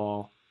Syracuse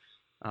football.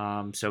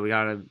 So we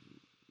gotta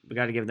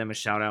give them a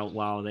shout out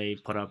while they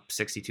put up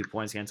 62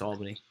 points against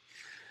Albany.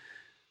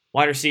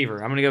 Wide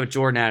receiver, I'm going to go with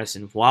Jordan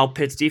Addison. While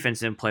Pitt's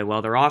defense didn't play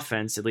well, their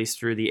offense, at least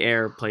through the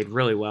air, played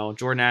really well.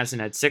 Jordan Addison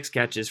had 6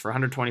 catches for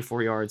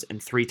 124 yards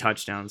and 3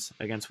 touchdowns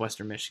against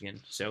Western Michigan.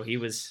 So he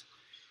was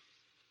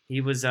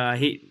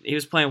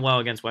playing well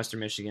against Western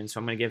Michigan. So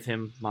I'm going to give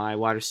him my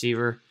wide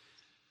receiver.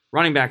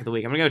 Running back of the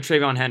week, I'm going to go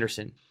with Trayvon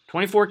Henderson.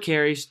 24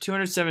 carries,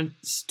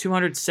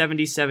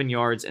 277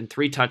 yards, and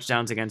 3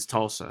 touchdowns against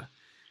Tulsa.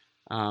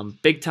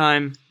 Big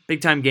time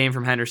game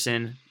from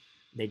Henderson.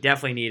 They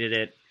definitely needed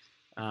it.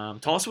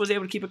 Tulsa was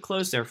able to keep it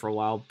close there for a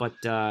while, but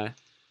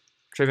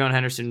Trayvon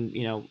Henderson,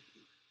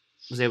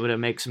 was able to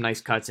make some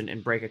nice cuts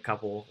and break a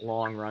couple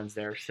long runs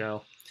there.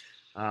 So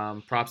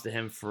props to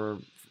him for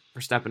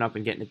stepping up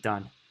and getting it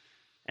done.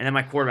 And then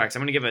my quarterbacks,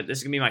 this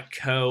is gonna be my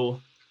co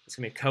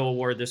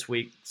award this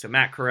week. So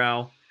Matt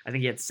Corral, I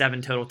think he had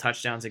 7 total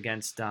touchdowns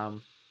against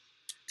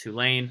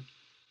Tulane.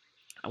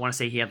 I want to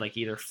say he had like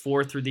either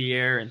 4 through the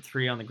air and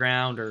 3 on the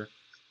ground, or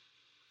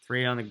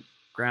 3 on the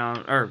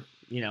ground, or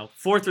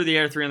 4 through the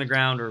air, 3 on the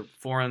ground, or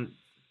 4 on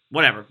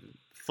whatever,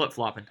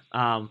 flip-flopping.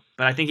 But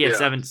I think he had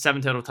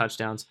 7 total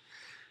touchdowns.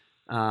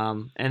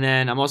 And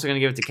then I'm also going to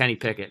give it to Kenny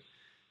Pickett.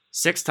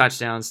 6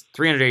 touchdowns,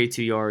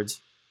 382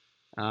 yards.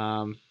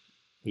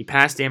 He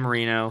passed Dan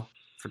Marino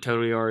for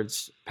total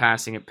yards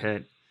passing at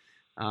Pitt.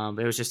 But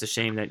it was just a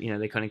shame that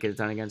they couldn't get it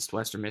done against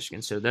Western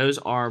Michigan. So those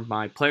are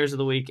my players of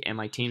the week and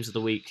my teams of the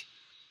week.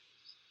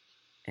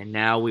 And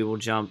now we will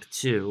jump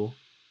to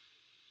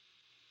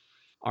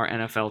our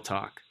NFL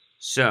talk.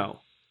 So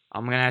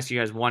I'm going to ask you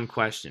guys one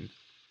question.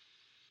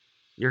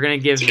 You're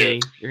going to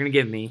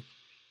give me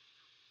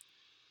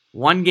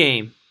one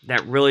game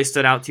that really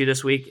stood out to you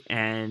this week,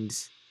 and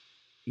just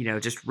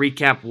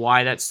recap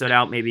why that stood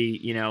out.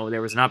 Maybe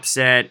there was an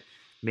upset.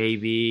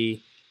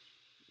 Maybe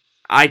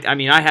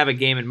I have a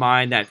game in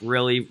mind that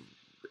really,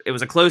 it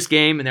was a close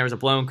game and there was a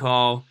blown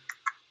call.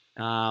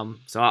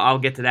 So I'll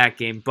get to that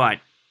game. But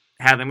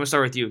Hadley, I'm going to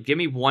start with you. Give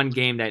me one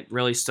game that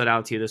really stood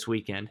out to you this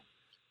weekend.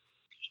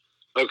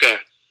 Okay.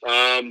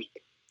 I'm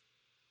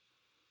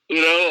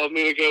going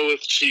to go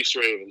with Chiefs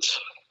Ravens.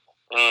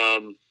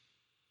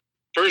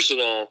 first of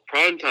all,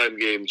 primetime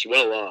games,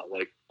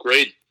 like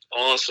great,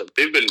 awesome.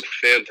 They've been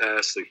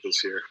fantastic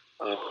this year.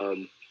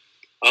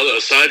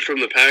 Aside from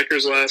the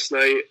Packers last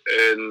night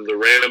and the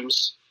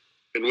Rams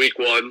in Week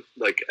 1,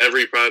 like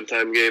every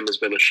primetime game has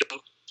been a show.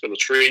 It's been a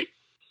treat.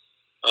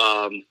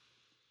 But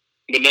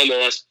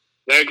nonetheless,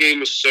 that game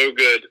was so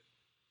good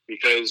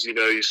because,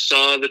 you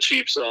saw the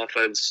Chiefs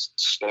offense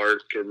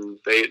spark and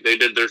they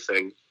did their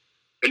thing.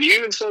 And you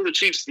even saw the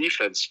Chiefs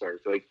defense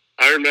spark. Like,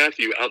 Tyrann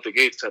Mathieu out the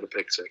gates had a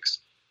pick six.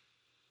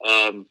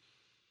 So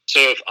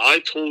if I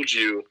told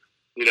you,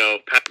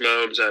 Pat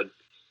Mahomes had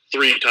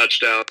 3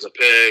 touchdowns, a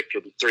pick,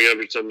 and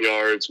 300-some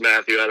yards,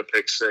 Mathieu had a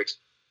pick six,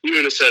 you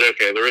would have said,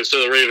 okay,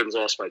 so the Ravens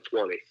lost by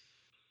 20.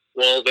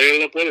 Well, they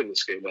ended up winning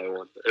this game by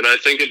 1. And I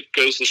think it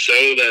goes to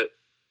show that,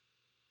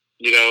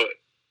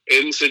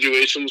 in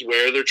situations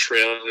where they're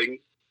trailing,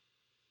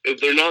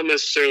 they're not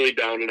necessarily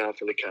down and out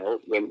for the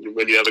count. When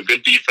you have a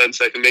good defense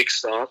that can make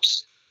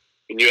stops,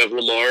 and you have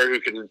Lamar who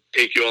can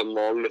take you on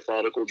long,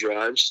 methodical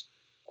drives,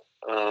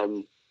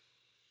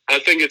 I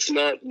think it's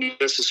not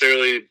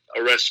necessarily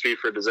a recipe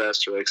for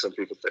disaster like some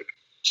people think.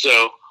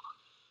 So,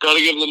 got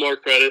to give Lamar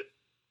credit.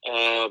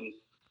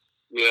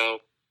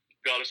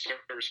 Got to start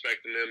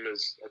respecting him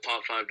as a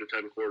top 5 to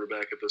 10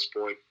 quarterback at this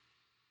point.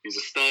 He's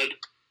a stud.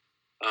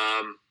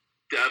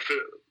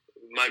 Definitely,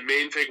 my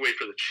main takeaway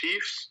for the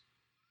Chiefs,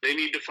 they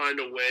need to find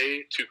a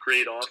way to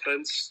create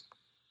offense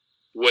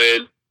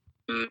when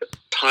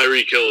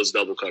Tyreek Hill is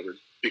double covered.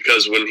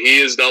 Because when he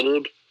is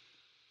doubled,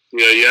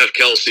 you have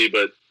Kelsey,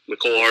 but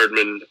Nicole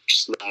Hardman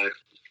just not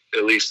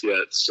at least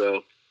yet.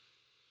 So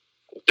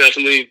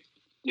definitely,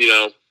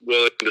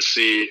 willing to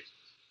see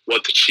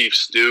what the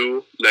Chiefs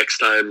do next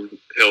time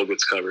Hill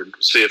gets covered.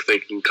 See if they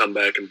can come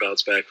back and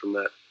bounce back from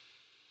that.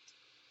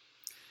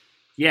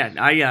 Yeah,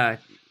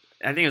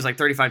 I think it was like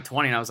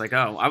 35-20, and I was like,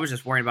 oh, I was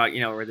just worrying about,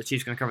 are the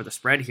Chiefs going to cover the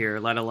spread here,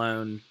 let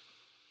alone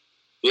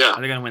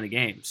are they going to win the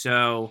game?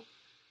 So,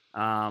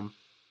 I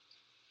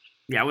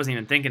wasn't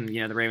even thinking,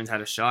 the Ravens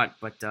had a shot,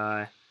 but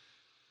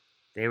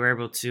they were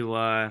able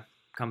to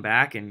come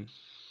back and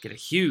get a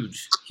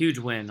huge, huge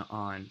win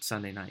on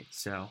Sunday night.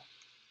 So,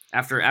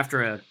 after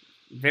a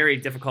very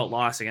difficult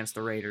loss against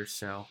the Raiders,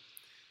 so,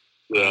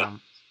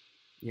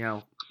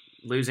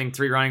 losing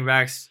 3 running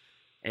backs,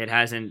 it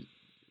hasn't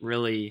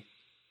really,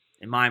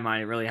 in my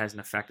mind, it really hasn't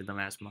affected them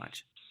as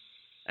much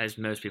as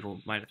most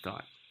people might have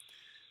thought.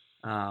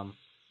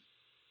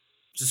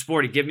 So,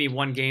 Sporty, give me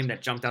one game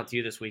that jumped out to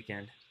you this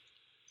weekend.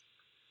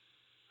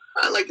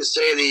 I'd like to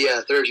say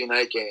the Thursday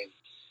night game.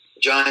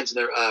 The Giants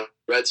and their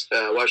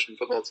Washington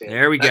football team.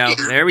 There we go.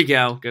 There we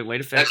go. Good way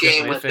to fix it. That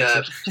game went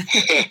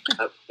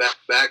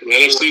back and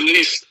NFC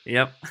East.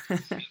 Yep.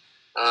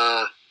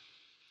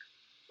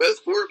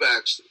 Both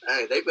quarterbacks,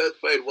 they both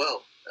played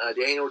well.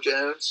 Daniel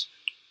Jones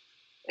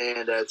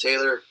and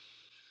Taylor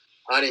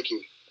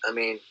Heineke. I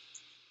mean,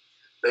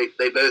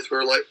 they both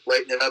were lighting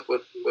it up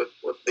with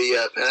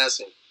the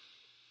passing.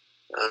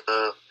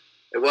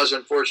 It was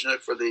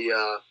unfortunate for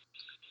the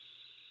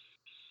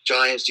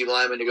Giants D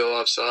lineman to go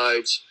off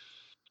sides.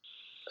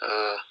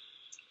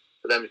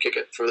 For them to kick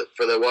it for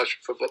the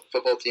Washington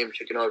football team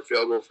kicking out a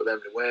field goal for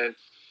them to win.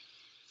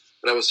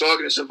 But I was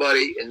talking to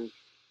somebody and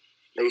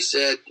they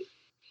said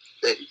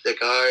that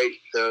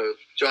the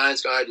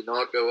Giants guy, did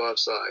not go off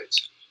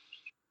sides.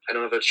 I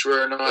don't know if it's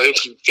true or not.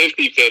 It's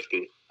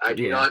 50-50. I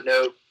do not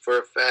know for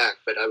a fact,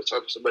 but I was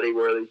talking to somebody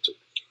where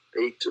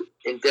they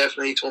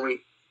indefinitely told me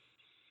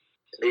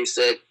they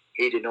said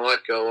he did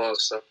not go off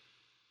sides.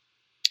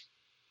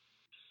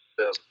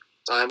 So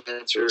my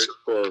answer is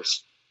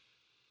close.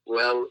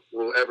 Will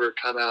ever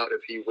come out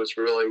if he was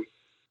really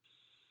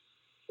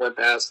went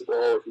past the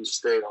ball, if he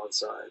stayed on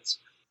sides.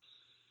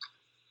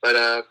 But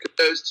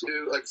kudos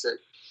to, like I said,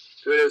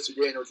 kudos to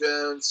Daniel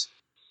Jones.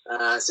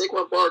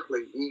 Saquon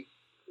Barkley, he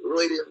didn't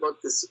really look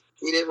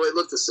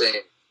the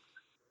same.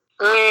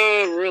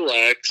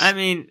 Relax. I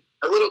mean,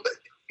 a little bit.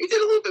 He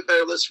did a little bit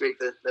better this week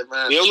than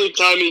last. The only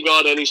time he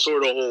got any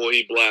sort of hole,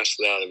 he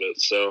blasted out of it.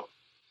 So.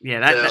 Yeah,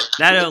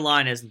 that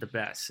O-line isn't the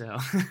best. So.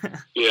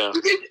 Yeah.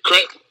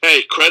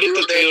 Credit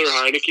to Taylor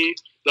Heineke.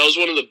 That was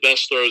one of the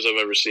best throws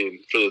I've ever seen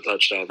for the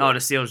touchdown. Oh,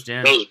 to Steel's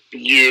Gym. That was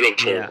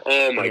beautiful. Yeah.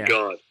 Oh my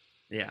God.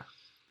 Yeah.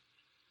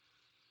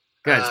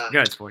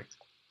 Good, Sporty.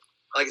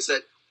 Like I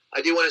said,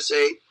 I do want to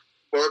say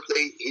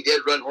Barkley, he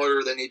did run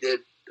harder than he did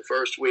the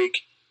first week.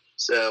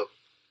 So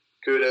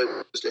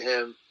kudos to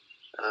him.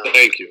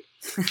 Thank you.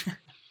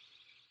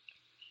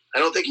 I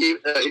don't think he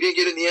didn't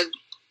get in the end.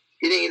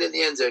 He didn't get in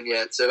the end zone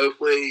yet. So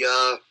hopefully,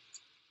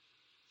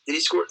 did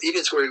he score? He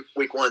didn't score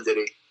week 1, did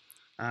he?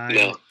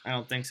 No, I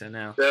don't think so.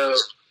 No. So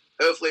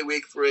hopefully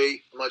week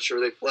 3. I'm not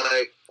sure they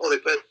play. Oh, they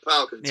play the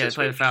Falcons. Yeah, they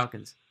play the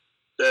Falcons.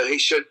 So he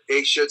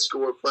should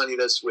score plenty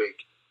this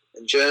week,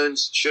 and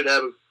Jones should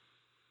have a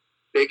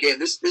big game.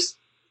 This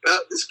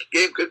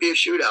game could be a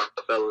shootout,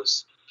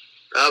 fellas.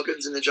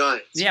 Falcons and the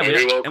Giants. Yeah,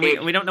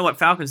 we don't know what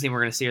Falcons team we're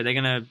going to see. Are they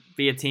going to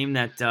be a team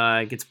that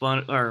gets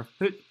blown? Or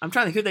I'm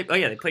trying to think who they. Oh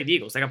yeah, they played the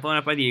Eagles. They got blown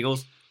up by the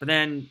Eagles. But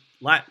then,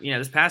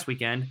 this past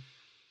weekend,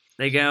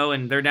 they go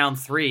and they're down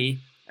 3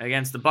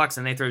 against the Bucks,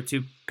 and they throw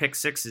 2 pick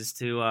sixes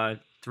to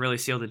really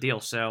seal the deal.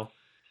 So,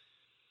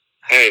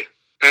 hey,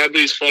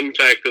 Hadley's fun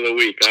fact of the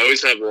week. I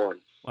always have one.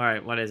 All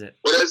right, what is it?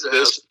 What is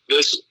it?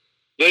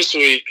 This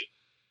week,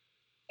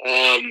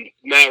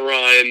 Matt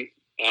Ryan,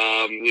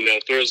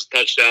 throws a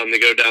touchdown. They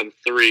go down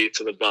 3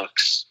 to the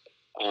Bucks.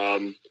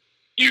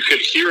 You could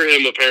hear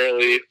him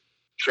apparently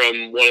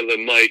from one of the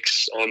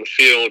mics on the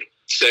field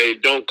say,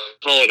 "Don't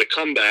call it a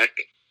comeback."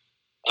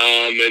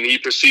 And he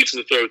proceeds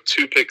to throw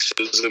 2 pick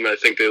sixes, and I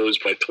think they lose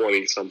by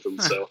 20 something.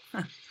 So,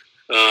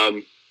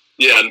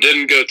 it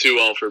didn't go too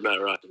well for Matt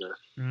Ryan there.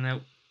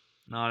 Nope,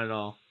 not at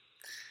all.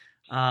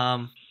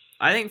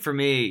 I think for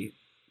me,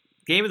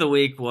 game of the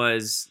week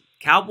was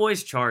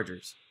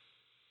Cowboys-Chargers.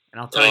 And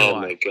I'll tell you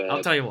why. My God.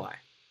 I'll tell you why.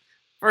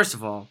 First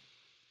of all,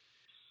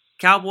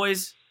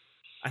 Cowboys,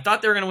 I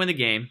thought they were going to win the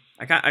game.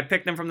 I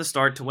picked them from the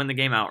start to win the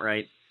game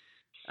outright.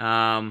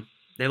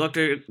 They looked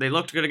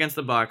good against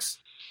the Bucks.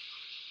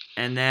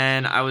 And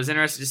then I was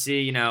interested to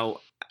see,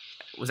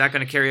 was that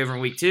going to carry over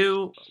in week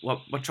 2?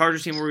 What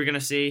Chargers team were we going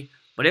to see?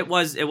 But it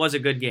was a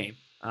good game,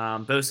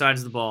 both sides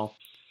of the ball.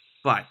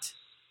 But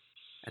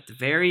at the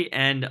very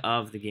end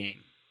of the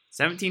game,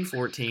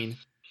 17-14,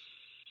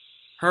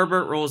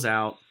 Herbert rolls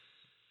out.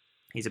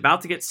 He's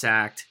about to get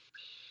sacked.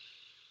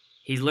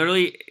 He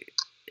literally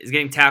is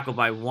getting tackled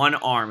by one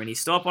arm, and he's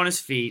still up on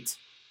his feet,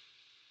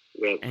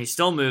 Yep. and he's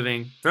still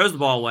moving, throws the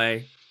ball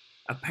away,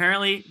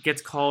 apparently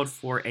gets called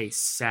for a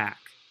sack.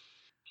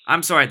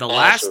 I'm sorry, the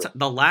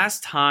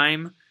last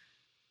time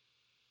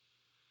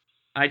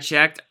I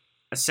checked,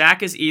 a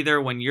sack is either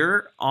when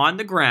you're on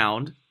the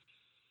ground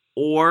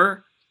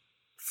or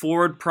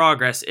forward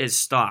progress is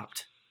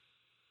stopped.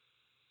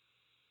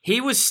 He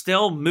was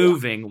still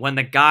moving when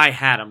the guy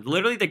had him.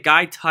 Literally, the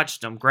guy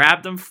touched him,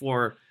 grabbed him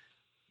for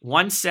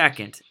 1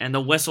 second, and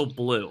the whistle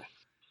blew.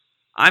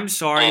 I'm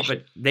sorry,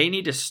 but they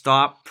need to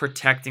stop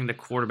protecting the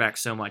quarterback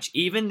so much.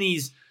 Even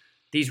these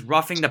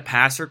roughing the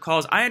passer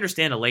calls, I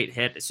understand a late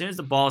hit. As soon as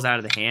the ball's out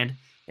of the hand,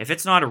 if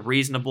it's not a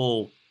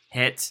reasonable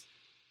hit,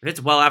 if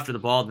it's well after the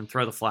ball, then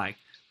throw the flag.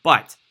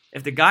 But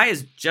if the guy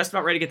is just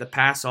about ready to get the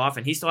pass off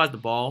and he still has the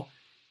ball,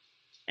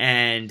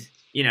 and,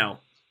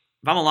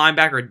 if I'm a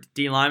linebacker or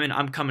D lineman,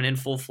 I'm coming in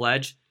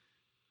full-fledged,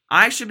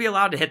 I should be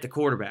allowed to hit the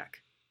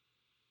quarterback.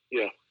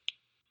 Yeah.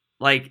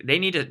 Like, they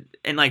need to,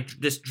 and like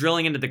this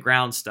drilling into the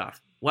ground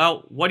stuff.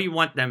 Well, what do you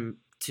want them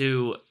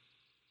to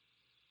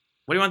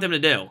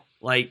do?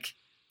 Like,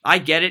 I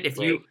get it. If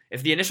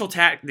the initial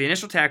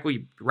tackle,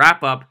 you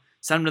wrap up,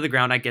 send him to the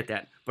ground, I get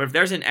that. But if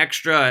there's an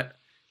extra,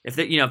 if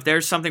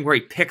there's something where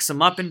he picks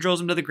him up and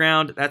drills him to the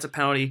ground, that's a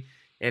penalty.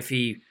 If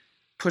he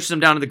pushes him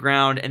down to the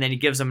ground and then he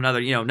gives him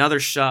another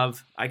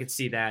shove, I could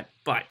see that.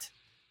 But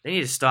they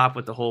need to stop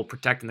with the whole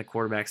protecting the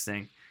quarterbacks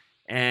thing.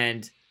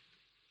 And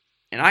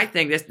I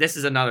think this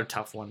is another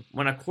tough one.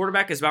 When a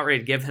quarterback is about ready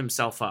to give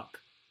himself up,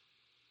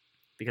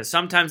 because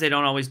sometimes they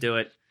don't always do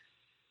it.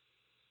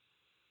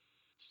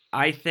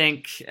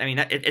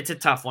 It's a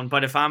tough one.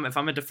 But if I'm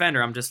a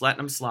defender, I'm just letting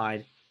them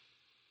slide.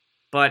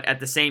 But at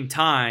the same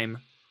time,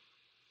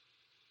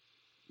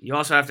 you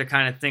also have to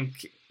kind of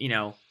think,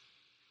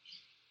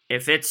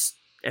 if it's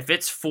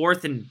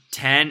 4th and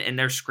 10 and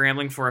they're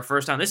scrambling for a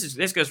first down,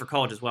 this goes for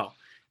college as well.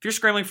 If you're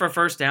scrambling for a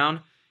first down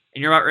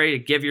and you're about ready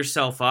to give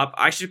yourself up,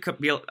 I should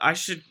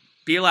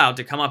be allowed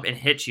to come up and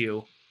hit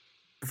you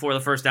before the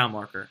first down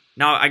marker.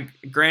 Now, I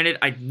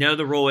know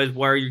the rule is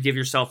where you give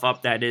yourself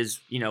up, that is,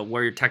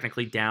 where you're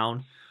technically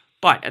down.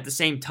 But at the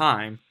same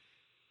time,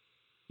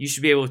 you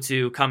should be able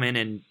to come in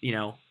and,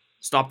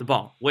 stop the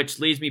ball, which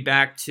leads me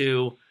back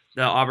to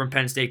the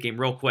Auburn-Penn State game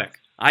real quick.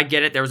 I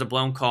get it. There was a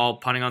blown call,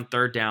 punting on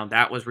 3rd down.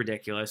 That was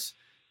ridiculous.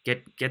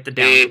 Get the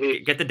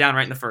down, get the down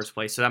right in the first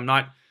place. So I'm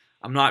not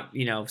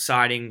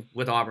siding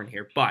with Auburn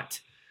here.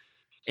 But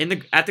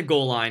at the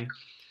goal line,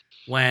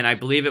 when I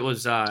believe it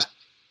was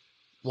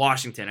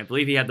Washington, I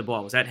believe he had the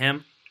ball. Was that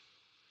him?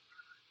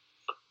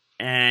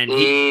 And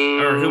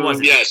who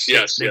was it?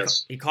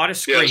 Yes. He caught a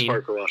screen. Yes,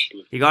 Parker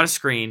Washington. He got a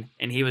screen,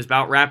 and he was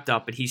about wrapped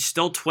up, but he's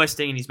still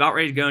twisting, and he's about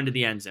ready to go into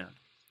the end zone.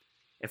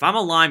 If I'm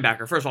a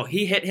linebacker, first of all,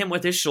 he hit him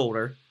with his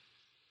shoulder.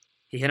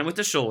 And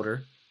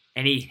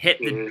he hit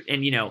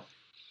and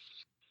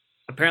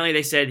apparently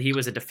they said he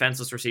was a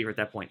defenseless receiver at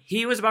that point.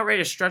 He was about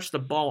ready to stretch the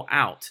ball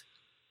out.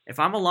 If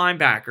I'm a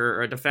linebacker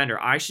or a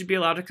defender, I should be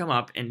allowed to come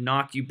up and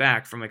knock you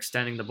back from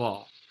extending the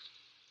ball.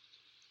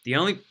 The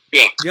only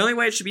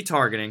way it should be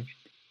targeting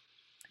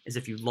is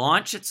if you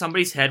launch at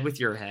somebody's head with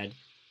your head,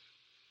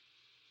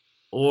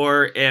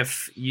 or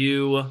if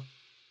you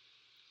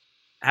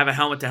have a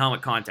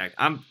helmet-to-helmet contact.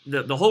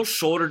 The whole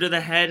shoulder to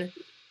the head,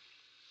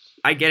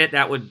 I get it.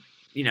 That would,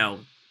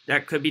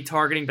 that could be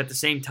targeting, but at the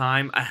same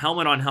time, a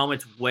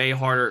helmet-on-helmet's way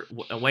harder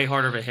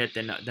of a hit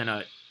than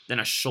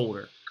a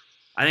shoulder.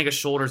 I think a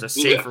shoulder is a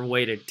safer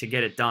way to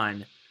get it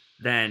done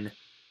than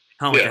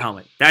helmet to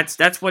helmet.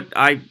 That's what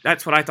I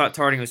thought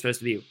targeting was supposed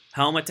to be.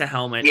 Helmet to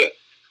helmet. Yeah.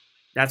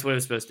 That's what it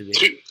was supposed to be.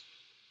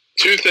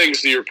 Two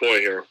things to your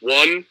point here.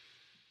 One,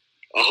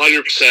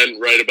 100%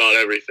 right about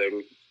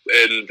everything.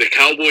 And the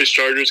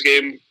Cowboys-Chargers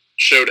game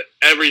showed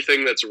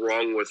everything that's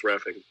wrong with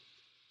reffing.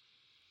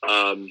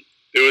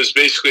 It was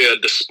basically a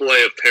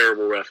display of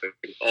terrible reffing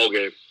all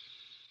game.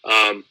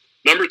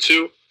 Number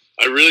 2,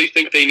 I really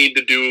think they need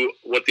to do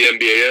what the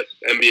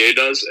NBA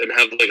does and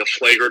have like a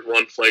flagrant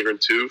 1,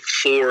 flagrant 2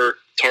 for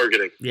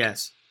targeting.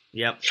 Yes.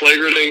 Yep.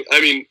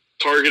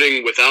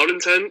 Targeting without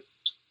intent,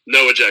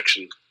 no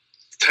ejection,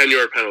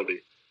 10-yard penalty.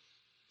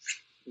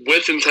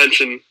 With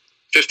intention,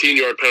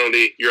 15-yard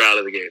penalty, you're out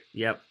of the game.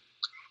 Yep.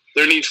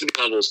 There needs to be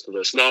levels to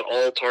this. Not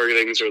all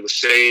targetings are the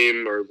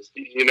same, or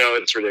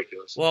it's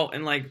ridiculous. Well,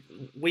 and like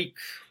week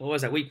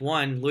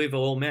 1,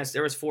 Louisville Ole Miss,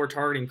 there was 4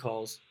 targeting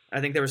calls.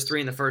 I think there was 3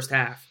 in the first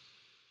half.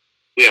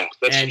 Yeah,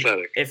 that's and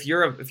pathetic. If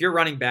you're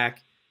running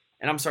back,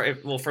 and I'm sorry,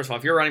 first of all,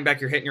 if you're running back,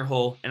 you're hitting your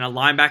hole, and a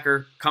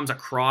linebacker comes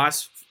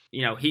across,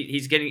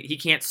 he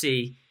can't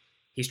see.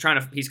 He's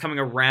coming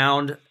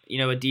around,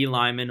 a D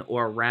lineman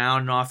or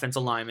around an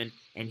offensive lineman,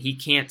 and he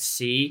can't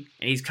see,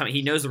 and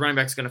he knows the running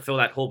back's going to fill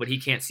that hole, but he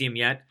can't see him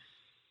yet.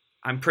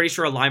 I'm pretty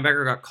sure a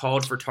linebacker got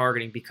called for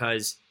targeting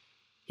because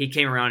he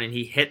came around and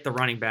he hit the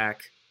running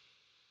back.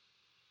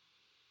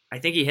 I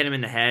think he hit him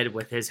in the head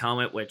with his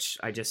helmet, which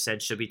I just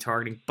said should be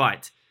targeting.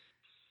 But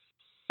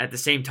at the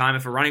same time,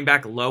 if a running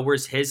back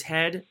lowers his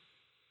head,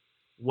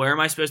 where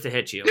am I supposed to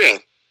hit you? Yeah.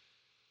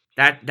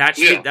 That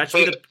should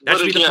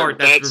be the part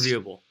that's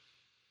reviewable.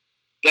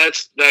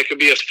 That could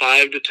be a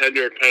 5 to 10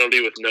 yard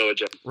penalty with no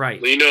ejection.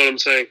 Right. You know what I'm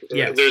saying?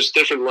 Yes. There's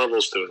different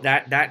levels to it.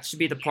 That should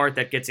be the part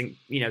that gets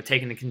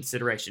taken into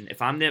consideration.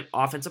 If I'm the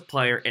offensive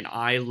player and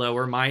I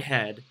lower my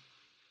head,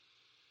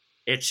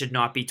 it should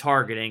not be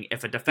targeting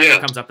if a defender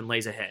comes up and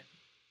lays a hit.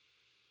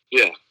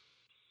 Yeah.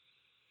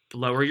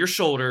 Lower your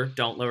shoulder,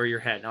 don't lower your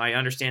head. Now I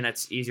understand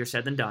that's easier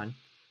said than done.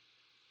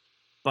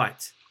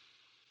 But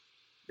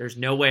there's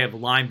no way a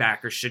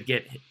linebacker should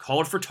get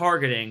called for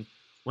targeting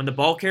when the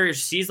ball carrier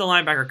sees the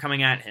linebacker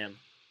coming at him.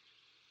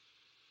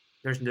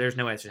 There's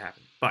no way that should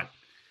happen. But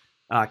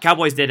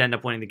Cowboys did end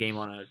up winning the game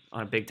on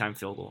a big time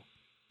field goal,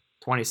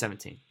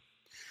 2017.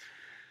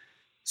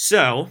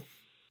 So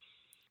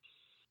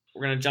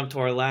we're gonna jump to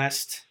our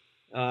last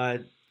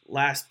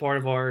part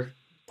of our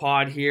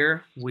pod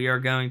here. We are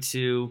going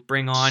to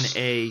bring on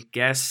a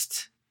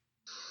guest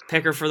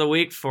picker for the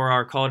week for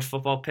our college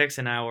football picks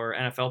and our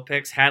NFL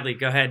picks. Hadley,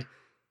 go ahead.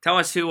 Tell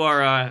us who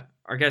our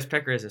guest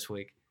picker is this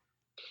week.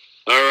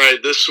 All right,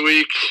 this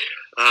week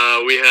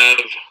we have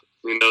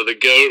the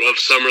GOAT of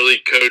summer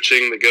league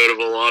coaching, the GOAT of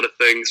a lot of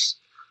things.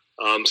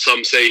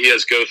 Some say he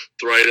has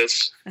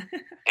goatritis.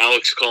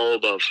 Alex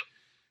Kolobov.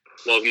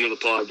 Welcome to the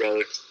pod,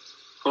 brother.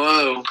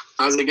 Hello.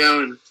 How's it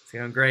going? It's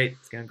going great.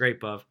 It's going great,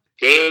 Bub.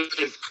 Good.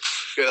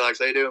 Good, Alex.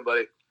 How you doing,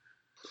 buddy?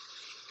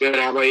 Good.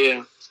 How about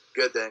you?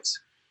 Good, thanks.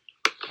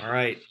 All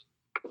right,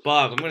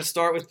 Bob. I'll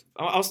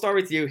start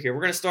with you here.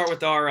 We're going to start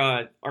with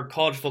our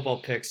college football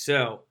picks.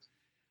 So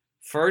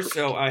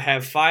I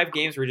have 5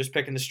 games. We're just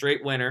picking the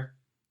straight winner,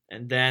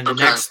 and then the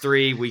next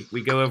 3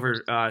 we go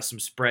over some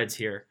spreads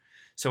here.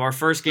 So our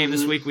first game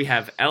this week we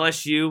have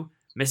LSU,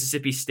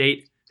 Mississippi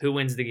State. Who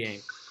wins the game?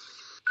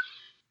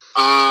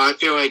 I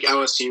feel like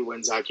LSU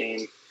wins that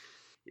game.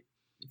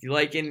 You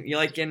liking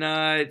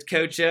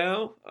Coach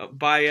O?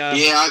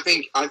 Yeah,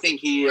 I think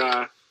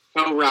he'll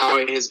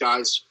rally his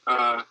guys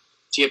to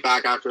get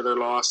back after their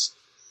loss.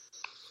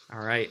 All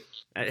right.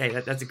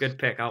 Hey, that's a good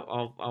pick.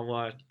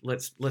 I'll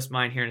list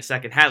mine here in a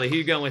second. Hadley, who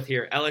you going with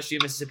here?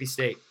 LSU, Mississippi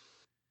State.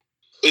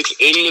 It's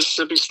in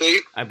Mississippi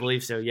State? I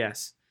believe so,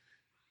 yes.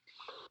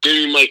 Give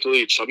me Mike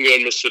Leach. I'm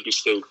going Mississippi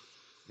State.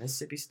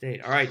 Mississippi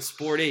State. All right,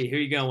 Sporty, who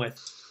you going with?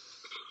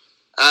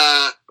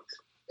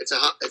 It's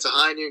a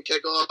high noon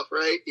kickoff,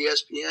 right?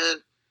 ESPN.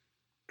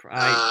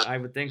 I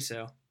would think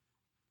so.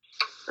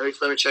 Let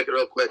me check it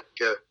real quick.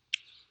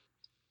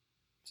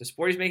 So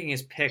Sporty's making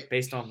his pick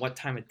based on what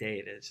time of day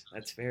it is.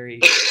 That's very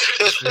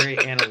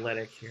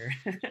analytic here.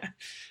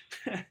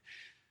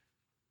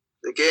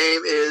 The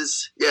game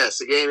is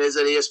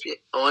at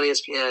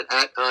ESPN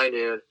at high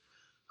noon.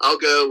 I'll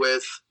go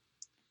with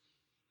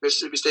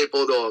Mississippi State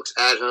Bulldogs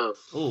at home.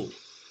 Ooh.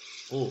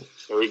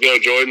 There we go.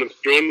 Join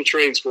the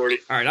train, Sporty.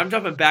 All right, I'm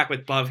jumping back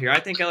with Bub here.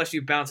 I think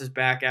LSU bounces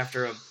back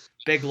after a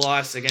big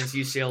loss against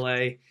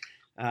UCLA.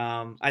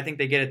 I think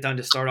they get it done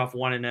to start off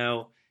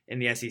 1-0 in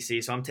the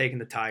SEC, so I'm taking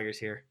the Tigers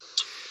here.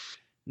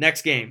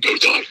 Next game. Go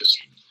Tigers.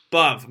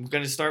 Bub, I'm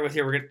going to start with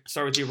here. We're going to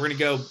start with you. We're going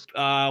to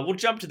go we'll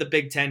jump to the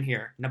Big Ten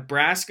here.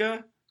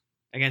 Nebraska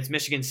against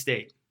Michigan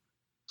State.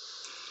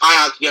 I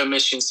have to go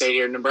Michigan State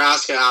here.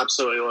 Nebraska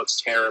absolutely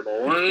looks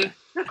terrible. Yeah.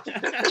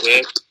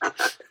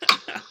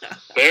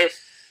 Fair.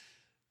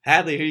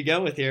 Hadley, who you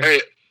go with here?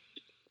 Hey,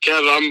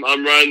 Kev,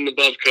 I'm riding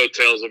above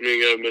coattails. I'm going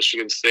to go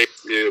Michigan State.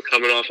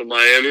 Coming off of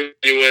Miami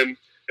win,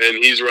 and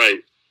he's right.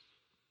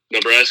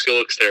 Nebraska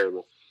looks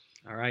terrible.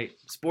 All right.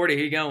 Sporty,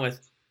 who you going with?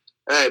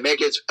 Hey,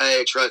 make it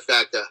a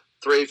trifecta.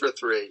 3 for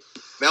 3.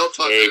 Mel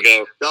Tucker, There you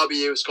go.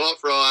 W, Scott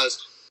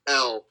Frost,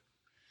 L.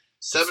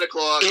 7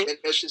 o'clock in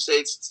Michigan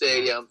State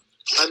Stadium,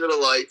 under the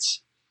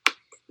lights.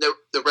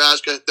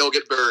 Nebraska, they'll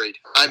get buried.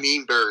 I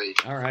mean buried.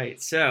 All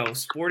right. So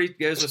Sporty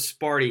goes with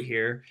Sparty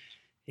here.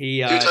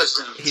 He 2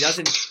 touchdowns. he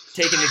doesn't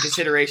take into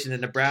consideration that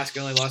Nebraska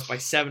only lost by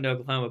 7 to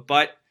Oklahoma,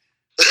 but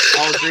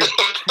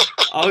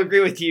I'll agree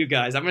with you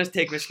guys. I'm going to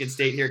take Michigan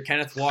State here.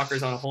 Kenneth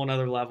Walker's on a whole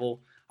nother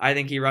level. I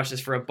think he rushes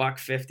for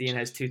 $150 and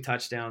has 2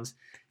 touchdowns,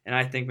 and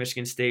I think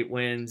Michigan State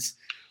wins.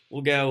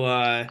 We'll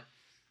go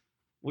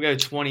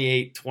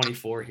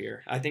 28-24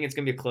 here. I think it's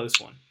going to be a close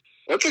one.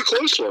 That's a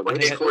close one. I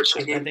think it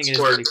is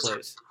going to be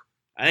close.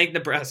 I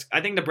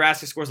think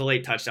Nebraska scores a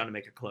late touchdown to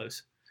make it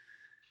close.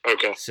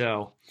 Okay.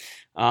 So,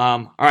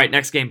 all right,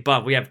 next game,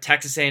 Bub. We have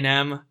Texas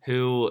A&M,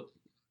 who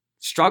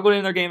struggled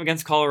in their game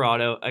against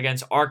Colorado,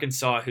 against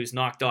Arkansas, who's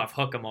knocked off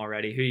Hookem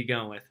already. Who are you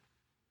going with?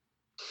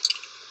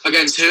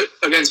 Against who?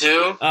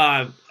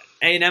 A&M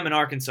and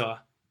Arkansas.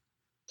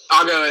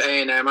 I'll go with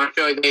A&M. I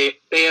feel like they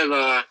have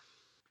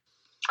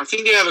I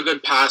think they have a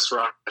good pass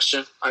rush.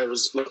 I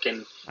was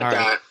looking at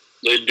that.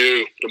 They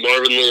do. The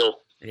Marvin Leal.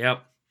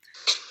 Yep.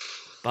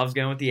 Bub's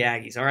going with the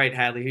Aggies. All right,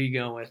 Hadley, who are you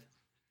going with?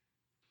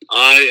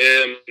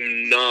 I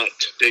am not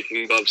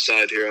taking Bub's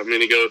side here. I'm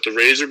going to go with the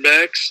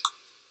Razorbacks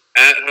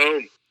at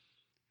home.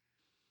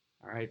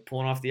 All right,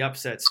 pulling off the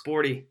upset.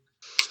 Sporty.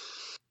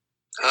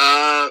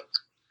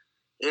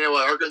 You know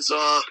what,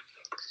 Arkansas,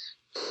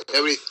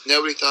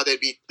 nobody thought they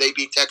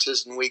beat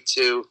Texas in week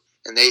 2,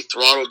 and they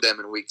throttled them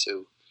in week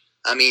 2.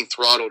 I mean,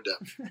 throttled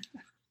them.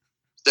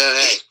 So,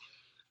 hey,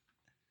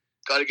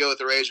 got to go with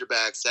the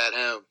Razorbacks at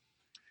home.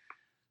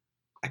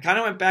 I kind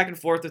of went back and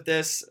forth with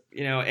this.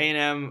 You know,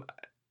 A&M,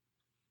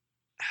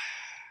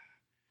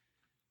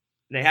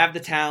 they have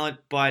the talent,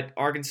 but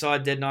Arkansas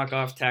did knock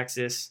off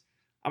Texas.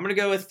 I'm going to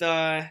go with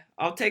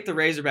I'll take the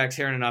Razorbacks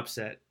here in an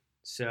upset.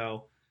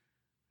 So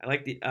I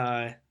like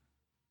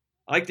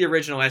the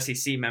original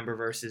SEC member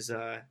versus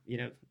the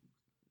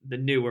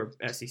newer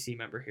SEC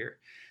member here.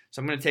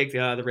 So I'm going to take the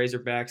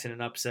Razorbacks in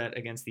an upset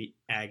against the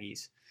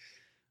Aggies.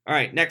 All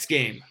right, next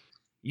game.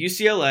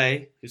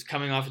 UCLA, who's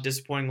coming off a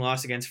disappointing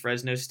loss against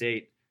Fresno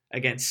State,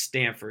 against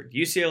Stanford.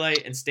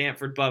 UCLA and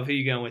Stanford. Bub, who are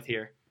you going with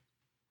here?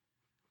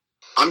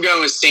 I'm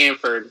going with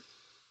Stanford.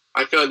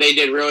 I feel they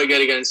did really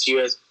good against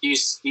USC.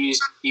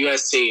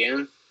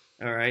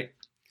 All right.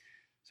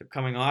 So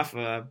coming off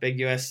a big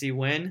USC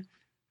win,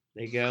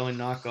 they go and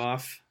knock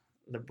off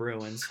the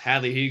Bruins.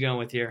 Hadley, who are you going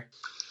with here?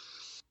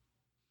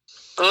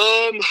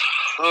 I'm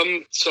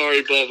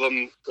sorry, Bob.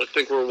 I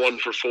think we're 1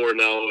 for 4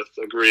 now with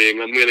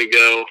agreeing. I'm gonna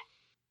go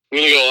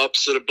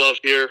opposite above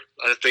here.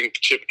 I think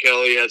Chip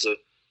Kelly has a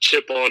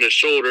chip on his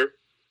shoulder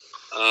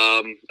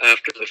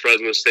after the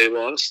Fresno State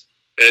loss,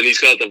 and he's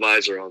got the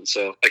visor on,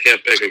 so I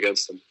can't pick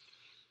against him.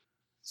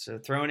 So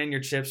throwing in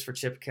your chips for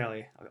Chip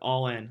Kelly,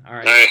 all in. All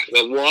right.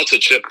 Lots of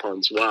chip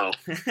puns. Wow.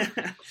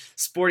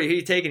 Sporty, who are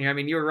you taking here? I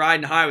mean, you were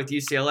riding high with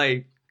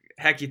UCLA.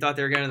 Heck, you thought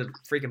they were going to the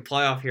freaking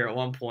playoff here at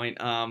one point.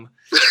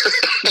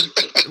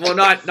 Well,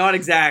 not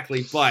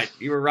exactly, but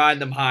you were riding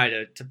them high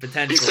to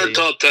potentially. You said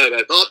top 10.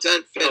 Top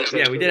 10 finish.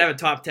 Yeah, we did have a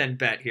top 10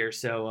 bet here.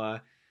 So,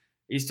 are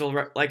you still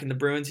liking the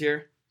Bruins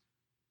here?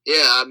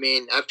 Yeah, I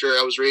mean, after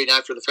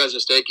the Fresno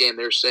State game,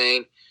 they're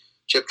saying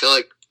Chip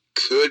Kelly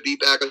could be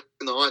back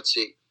in the hot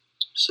seat.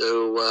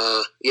 So,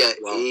 wow.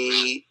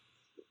 He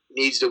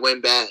needs to win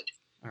bad.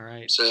 All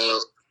right. So,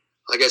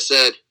 like I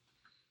said,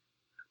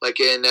 like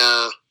in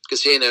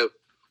casino,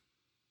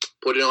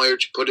 put in all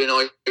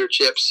your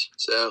chips.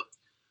 So,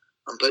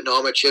 I'm putting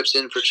all my chips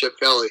in for Chip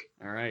Kelly.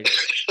 All right.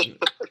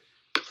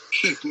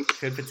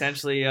 Could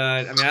potentially.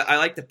 I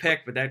like the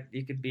pick, but that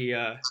you could be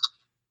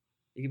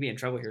in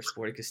trouble here,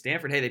 Sporty, because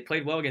Stanford. Hey, they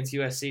played well against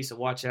USC, so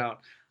watch out.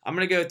 I'm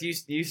gonna go with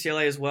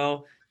UCLA as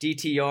well.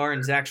 DTR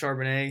and Zach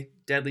Charbonnet,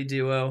 deadly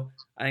duo.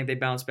 I think they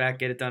bounce back,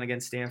 get it done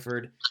against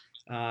Stanford,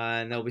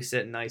 and they'll be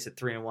sitting nice at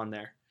 3-1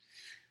 there.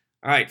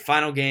 All right,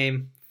 final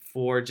game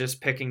for just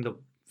picking the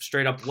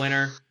straight up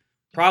winner.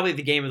 Probably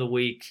the game of the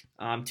week.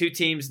 2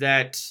 teams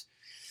that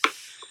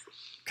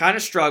kind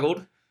of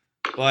struggled,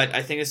 but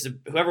I think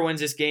whoever wins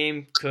this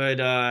game could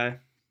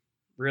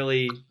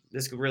really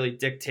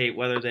dictate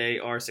whether they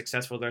are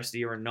successful the rest of the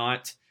year or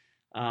not.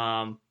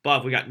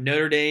 But we got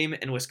Notre Dame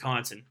and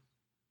Wisconsin.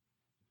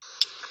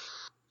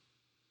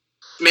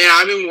 Man,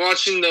 I've been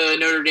watching the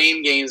Notre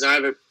Dame games. I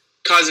have a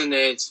cousin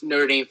that's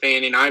Notre Dame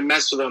fan, and I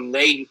mess with them.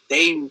 They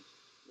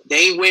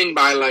win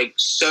by like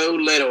so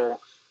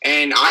little,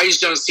 and I just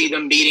don't see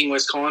them beating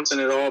Wisconsin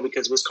at all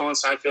because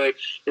Wisconsin, I feel like,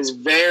 is a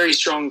very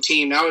strong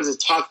team. That was a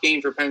tough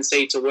game for Penn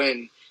State to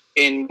win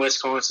in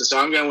Wisconsin, so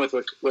I'm going with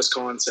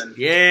Wisconsin.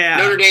 Yeah.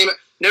 Notre Dame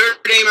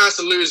has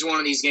to lose one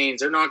of these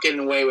games. They're not getting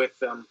away with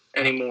them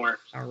anymore.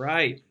 All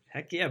right.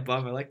 Heck yeah,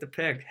 Bub. I like the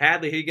pick.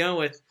 Hadley, who you going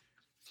with?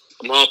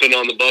 I'm hopping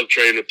on the Bub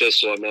train with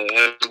this one.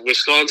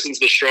 Wisconsin's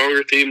the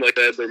stronger team. Like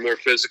I said, they're more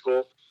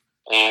physical.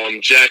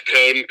 Jack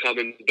Cohn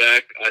coming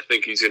back. I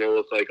think he's going to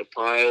look like a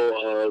pile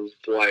of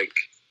blank.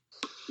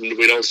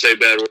 We don't say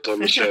bad words on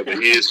the show, but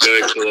he is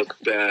going to look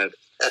bad.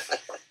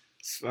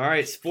 All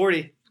right,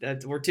 Sporty.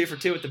 We're 2 for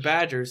 2 with the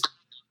Badgers.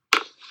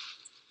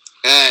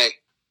 Hey.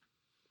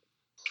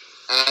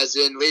 As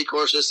in Lee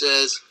Corso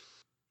says,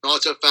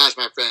 Not so fast,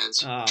 my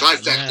friends. Oh,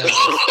 Trifecta.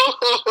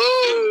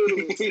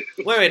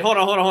 Wait, hold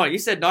on. You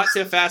said not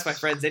so fast, my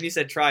friends. Then you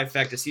said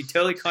trifecta. So you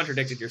totally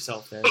contradicted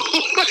yourself there.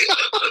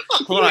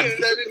 Hold on.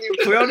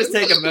 Can we all just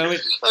take a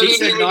moment? He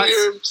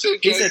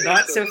said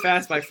not so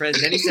fast, my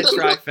friends. Then he said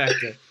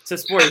trifecta. So,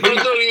 Sporty, I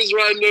thought he was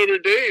riding Notre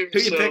Dame. who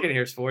you picking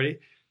here, Sporty?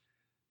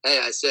 Hey,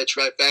 I said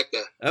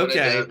trifecta.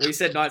 Okay, well, you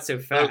said not so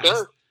fast.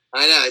 Okay.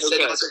 I know. I said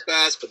not so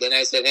fast, but then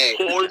I said, hey.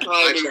 Poor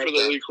timing for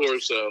the Lee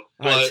Corso,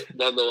 but Alright.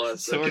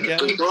 nonetheless. So we're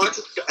getting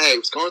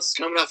Wisconsin's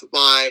coming off a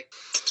bye.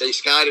 They've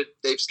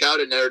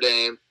scouted Notre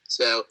Dame.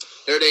 So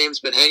Notre Dame's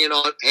been hanging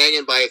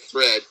by a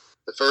thread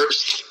the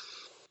first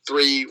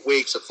 3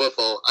 weeks of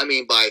football. I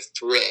mean, by a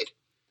thread.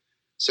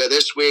 So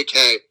this week,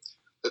 hey,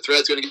 the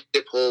thread's going to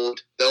get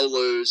pulled. They'll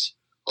lose.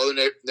 All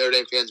the Notre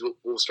Dame fans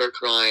will start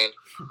crying.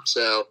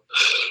 So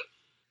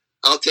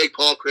I'll take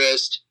Paul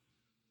Christ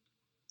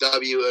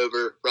W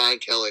over Brian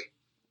Kelly.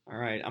 All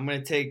right,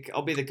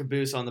 I'll be the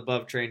caboose on the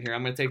Bub train here.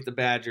 I'm going to take the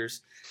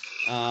Badgers.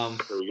 There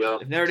we go.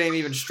 If Notre Dame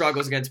even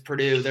struggles against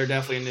Purdue, they're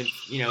definitely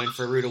in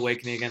for a rude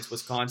awakening against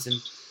Wisconsin.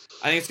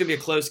 I think it's going to be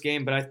a close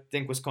game, but I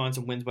think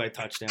Wisconsin wins by a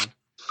touchdown.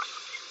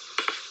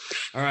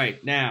 All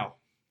right, now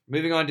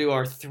moving on to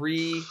our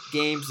 3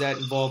 games that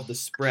involve the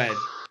spread.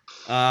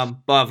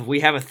 Bub,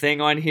 we have a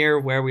thing on here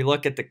where we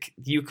look at the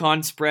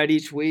UConn spread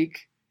each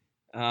week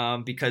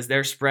because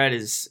their spread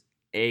is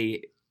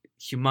a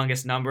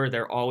humongous number.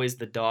 They're always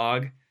the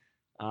dog.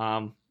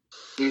 And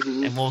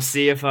we'll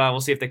see if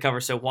they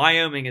cover. So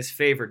Wyoming is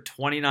favored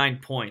 29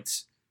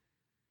 points.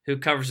 Who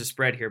covers the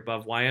spread here,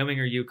 Bub? Wyoming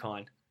or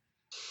UConn?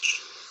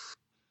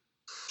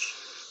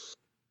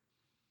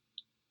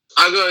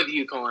 I'll go with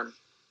UConn.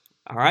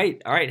 All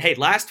right. Hey,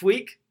 last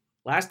week,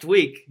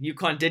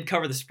 UConn did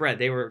cover the spread.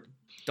 They were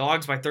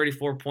dogs by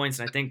 34 points,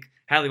 and I think,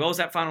 Hadley, what was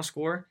that final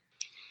score?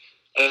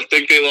 I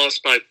think they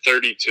lost by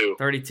 32.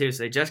 32,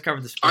 so they just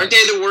covered the spread. Aren't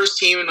they the worst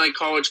team in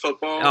college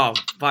football? Oh,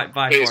 by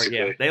far, Basically.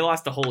 yeah. They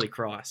lost to Holy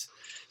Cross.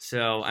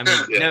 So, I mean,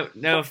 Yeah.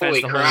 no offense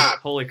Holy to crap.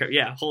 Holy Crap.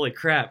 Yeah, Holy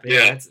Crap.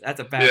 Yeah, that's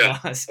a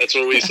bad loss. That's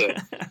what we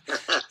said.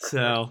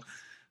 So,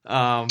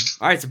 all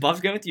right, so Buff's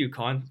going with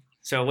UConn.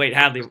 So, wait,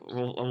 Hadley,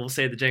 we'll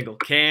say the jingle.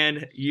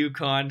 Can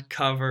UConn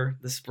cover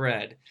the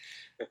spread?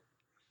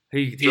 Who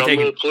you Drum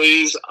taking? roll,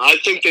 please. I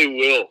think they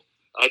will.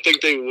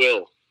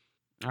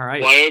 All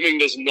right. Wyoming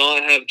does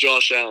not have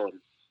Josh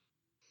Allen,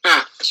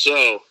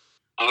 so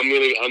I'm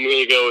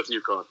gonna go with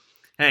UConn.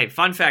 Hey,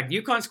 fun fact: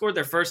 UConn scored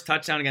their first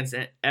touchdown against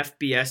an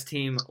FBS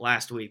team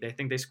last week. I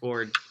think they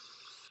scored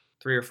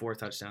 3 or 4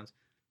 touchdowns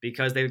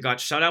because they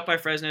got shut out by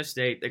Fresno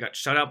State. They got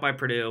shut out by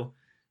Purdue.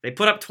 They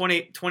put up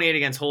 28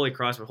 against Holy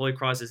Cross, but Holy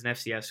Cross is an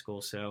FCS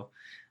school, so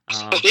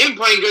They've been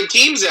playing good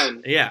teams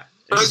then. yeah.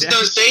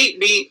 Fresno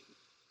State beat,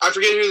 I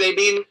forget who they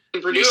beat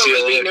in Purdue.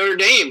 UCLA. Beat Notre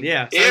Dame.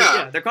 Yeah, so,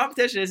 Yeah. Their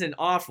competition isn't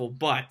awful,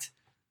 but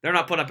they're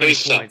not putting up They any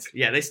suck. points.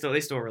 Yeah, they still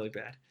are really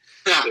bad.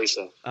 They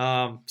suck.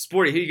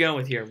 Sporty, who you going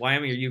with here?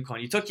 Wyoming or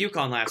UConn? You took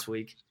UConn last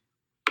week.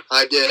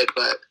 I did,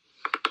 but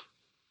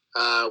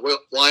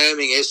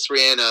Wyoming is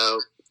 3-0.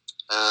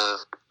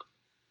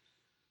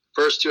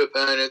 First 2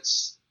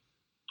 opponents,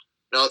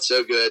 not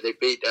so good. They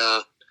beat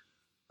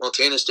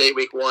Montana State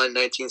week 1,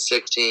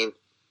 1916.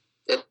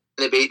 Then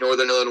they beat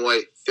Northern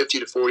Illinois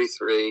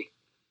 50-43.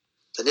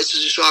 And this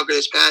was a shocker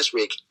this past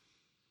week.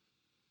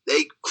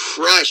 They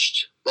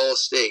crushed Ball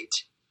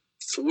State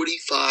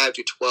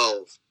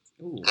 45-12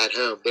 Ooh. at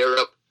home. They're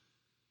up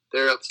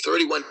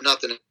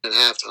 31-0 at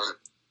halftime.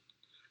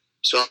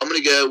 So I'm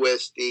going to go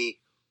with the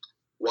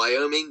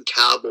Wyoming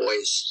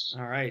Cowboys.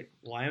 All right,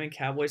 Wyoming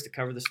Cowboys to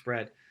cover the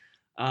spread.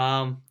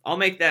 I'll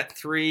make that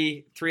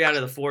three out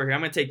of the 4 here.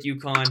 I'm going to take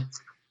UConn.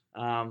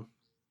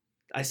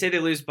 I say they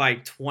lose by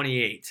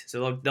 28,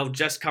 so they'll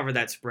just cover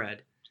that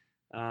spread.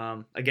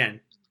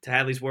 Again, to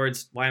Hadley's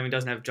words, Wyoming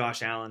doesn't have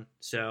Josh Allen,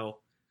 so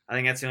I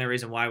think that's the only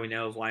reason why we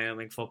know of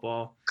Wyoming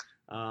football.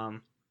 So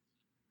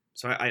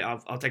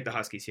I'll take the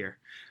Huskies here.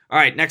 All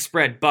right, next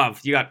spread, Bub.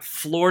 You got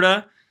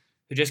Florida,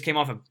 who just came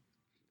off a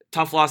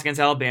tough loss against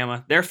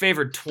Alabama. They're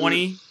favored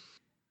 20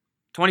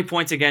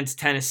 points against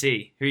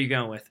Tennessee. Who are you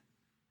going with?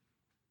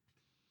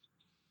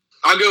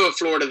 I'll go with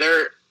Florida.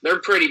 They're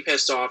pretty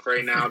pissed off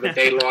right now that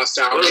they lost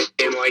out on a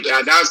game like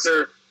that. That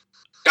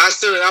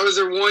was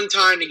their one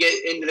time to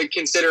get into the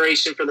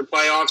consideration for the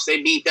playoffs.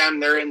 They beat them.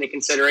 They're in the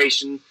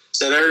consideration.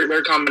 So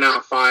they're coming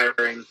out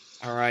firing.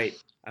 All right.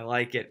 I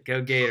like it.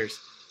 Go Gators.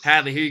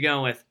 Hadley, who are you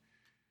going with?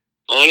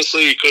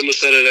 Honestly, you couldn't have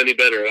said it any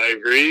better. I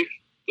agree.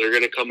 They're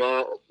going to come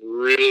out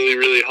really,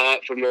 really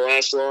hot from the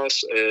last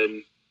loss,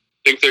 and I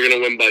think they're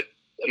going to win by,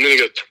 I'm going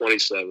to go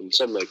 27,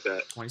 something like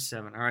that.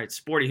 27. All right.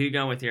 Sporty, who are you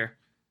going with here?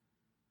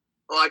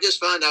 Well, I just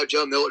found out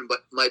Joe Milton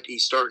might be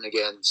starting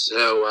again.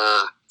 So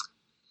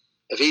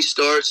if he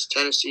starts,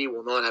 Tennessee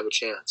will not have a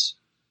chance.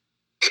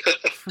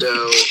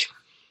 So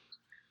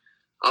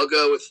I'll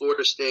go with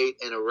Florida State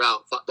in a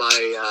rout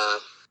by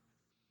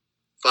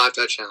 5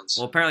 touchdowns.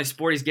 Well, apparently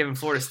Sporty's giving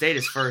Florida State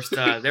his first,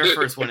 their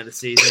first win of the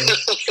season.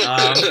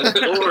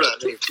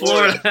 Florida.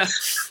 Florida.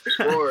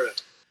 Florida.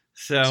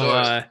 So,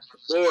 Sorry.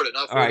 Florida,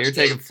 not Florida All right, you're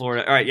State. taking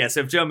Florida. All right, yeah.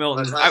 So if Joe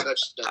Milton, By 5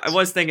 touchdowns. I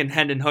was thinking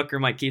Hendon Hooker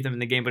might keep them in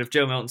the game, but if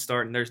Joe Milton's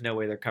starting, there's no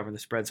way they're covering the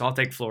spread. So I'll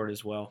take Florida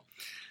as well.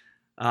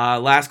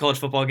 Last college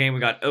football game, we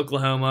got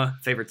Oklahoma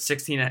favored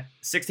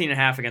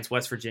 16.5 against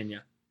West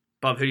Virginia.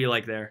 Bob, who do you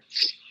like there?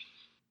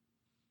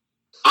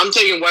 I'm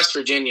taking West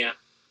Virginia.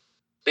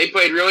 They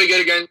played really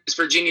good against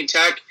Virginia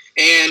Tech,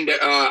 and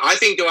I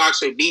think they'll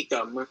actually beat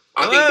them.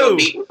 I think they'll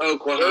beat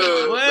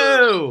Oklahoma.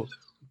 Whoa,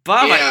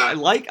 Bob, Yeah. I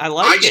like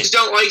I it. just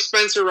don't like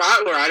Spencer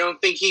Rattler. I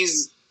don't think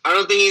he's all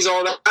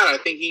that. I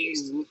think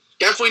he's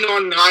definitely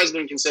not in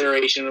Heisman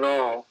consideration at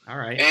all. All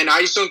right, And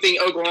I just don't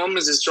think Oklahoma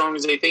is as strong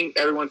as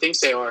everyone thinks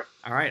they are.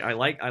 all right. I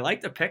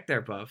like the pick there,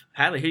 Bob.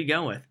 Hadley, who you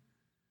going with?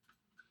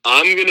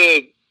 I'm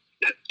gonna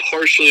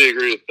partially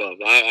agree with Bob.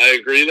 I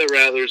agree that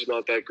Rattler's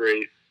not that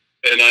great,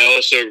 and I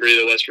also agree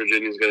that West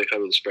Virginia's going to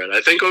cover the spread. I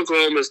think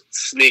Oklahoma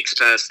sneaks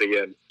past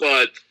again,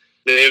 but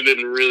they have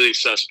been really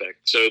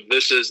suspect. So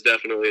this is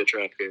definitely a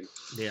trap game.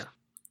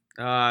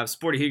 Yeah.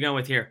 Sporty, who you going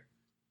with here?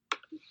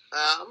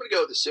 I'm going to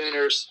go with the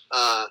Sooners.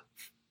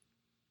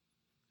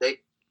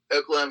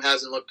 Oklahoma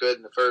hasn't looked good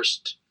in the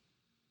first,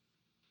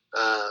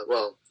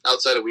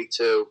 outside of week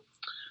 2.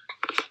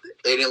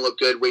 They didn't look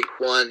good week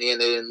 1,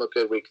 and they didn't look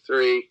good week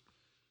 3.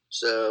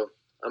 So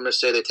I'm going to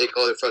say they take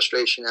all their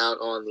frustration out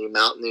on the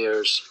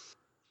Mountaineers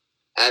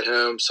at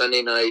home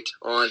Sunday night.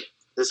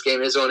 This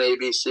game is on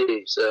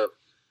ABC, so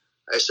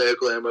I say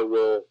Oklahoma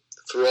will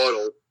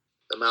throttle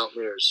the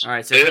Mountaineers. All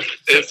right. So If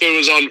it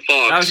was on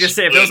Fox. I was going to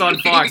say, if it was on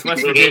Fox,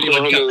 West Virginia would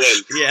Oklahoma cover.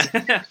 win.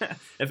 Yeah.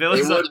 If it They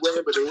was would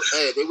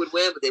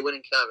win, but they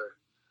wouldn't cover.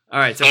 all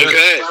right. So,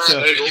 Okay.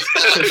 so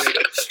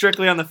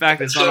strictly on the fact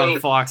that it's not on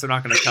Fox, they're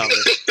not going to cover.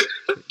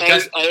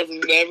 I've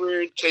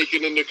never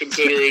taken into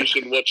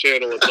consideration what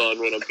channel it's on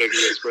when I'm picking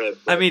a spread.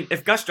 I mean,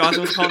 if Gus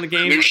Johnson was calling the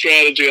game, New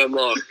strategy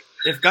unlocked.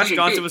 if Gus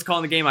Johnson was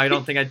calling the game, I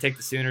don't think I'd take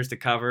the Sooners to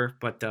cover,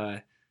 but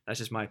that's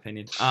just my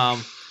opinion.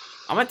 I'm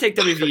gonna take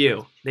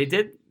WVU.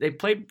 They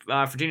played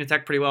Virginia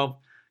Tech pretty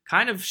well.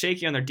 Kind of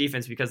shaky on their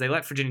defense because they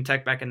let Virginia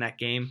Tech back in that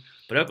game,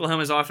 but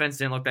Oklahoma's offense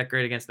didn't look that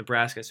great against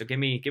Nebraska. So give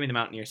me the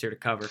Mountaineers here to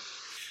cover.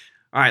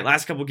 All right,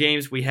 last couple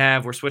games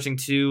we're switching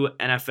to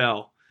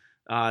NFL.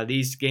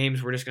 These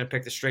games we're just gonna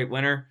pick the straight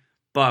winner.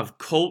 Above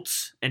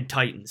Colts and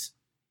Titans.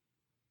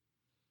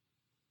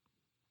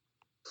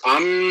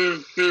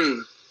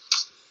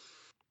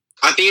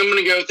 I think I'm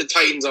going to go with the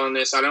Titans on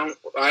this. I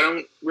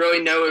don't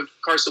really know if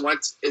Carson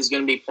Wentz is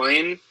going to be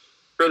playing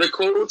for the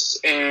Colts,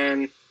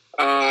 and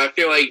I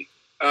feel like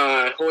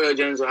Julio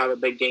Jones will have a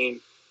big game,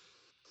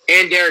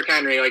 and Derrick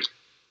Henry. Like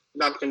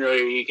nothing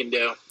really you can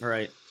do. All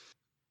right.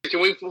 Can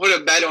we put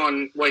a bet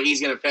on what he's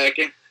going to pick?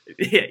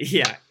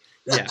 Yeah.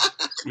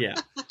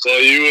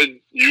 Well, you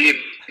would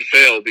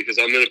fail because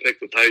I'm going to pick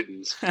the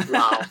Titans,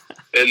 Wow.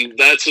 and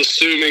that's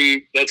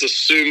assuming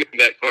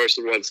that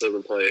Carson Wentz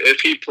doesn't play.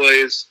 If he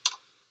plays,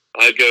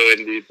 I'd go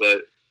Indy,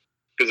 but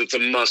because it's a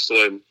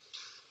must-win.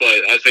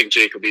 But I think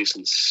Jacob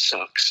Eason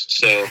sucks.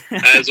 So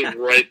as of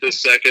right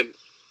this second,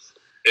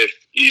 if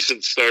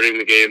Eason's starting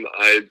the game,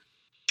 I'd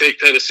take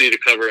Tennessee to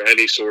cover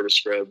any sort of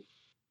spread.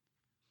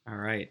 All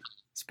right.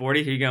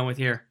 Sporty, who you going with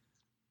here?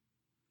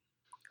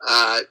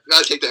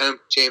 Gotta take the home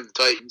team, the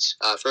Titans.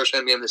 First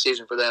home game of the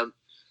season for them,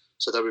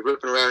 so they'll be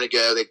ripping around to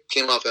go. They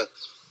came off a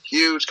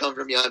huge come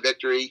from behind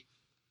victory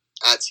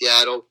at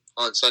Seattle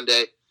on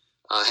Sunday.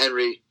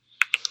 Henry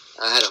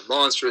had a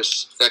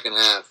monstrous second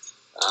half.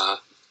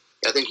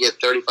 I think he had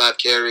 35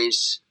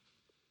 carries.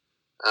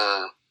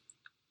 I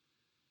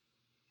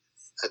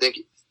think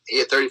he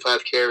had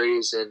 35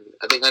 carries and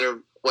I think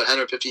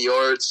 150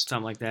 yards.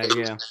 Something like that,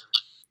 yeah.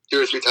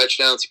 2 or 3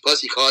 touchdowns.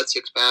 Plus, he caught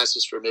 6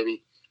 passes for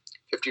maybe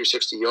 50 or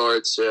 60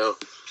 yards. So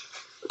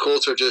the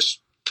Colts are just,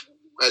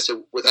 I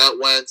said, without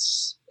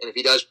Wentz, and if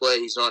he does play,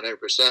 he's not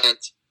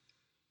 100%.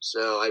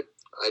 So I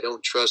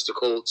don't trust the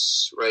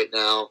Colts right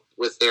now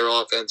with their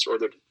offense, or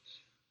their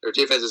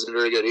defense isn't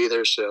very good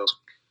either. So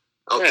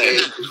I'll take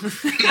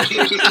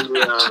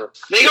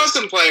They got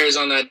some players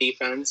on that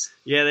defense.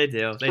 Yeah, they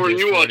do. They Or do,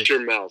 you Sporty. watch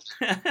your mouth.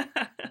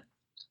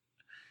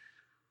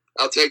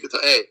 I'll take the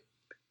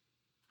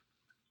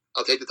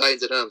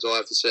Titans at home. Is all I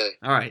have to say.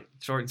 All right,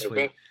 short and sweet.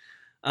 Okay.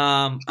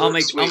 I'll Short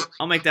make and sweet.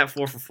 I'll make that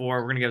 4 for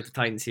 4. We're gonna go with the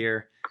Titans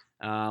here.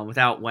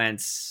 Without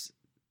Wentz,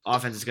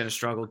 offense is gonna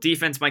struggle.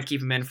 Defense might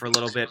keep him in for a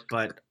little bit,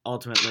 but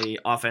ultimately,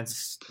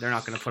 offense they're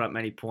not gonna put up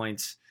many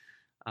points.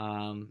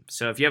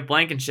 So if you have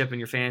Blankenship in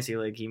your fantasy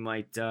league, he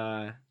might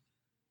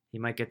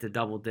get to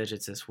double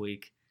digits this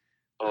week.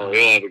 Oh,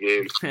 he'll have a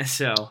game.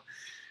 So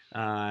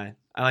I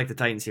like the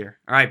Titans here.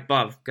 All right,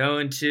 Bub,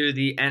 going to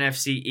the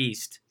NFC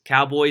East.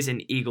 Cowboys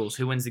and Eagles.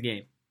 Who wins the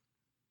game?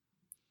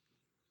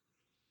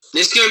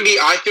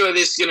 I feel like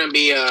this is gonna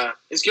be a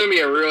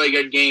really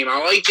good game. I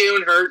like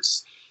Jalen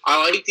Hurts.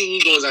 I like the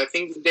Eagles. I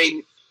think who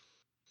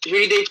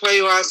did they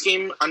play last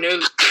game? I know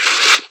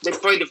they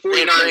played the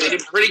 49ers. They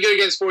did pretty good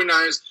against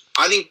 49ers.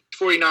 I think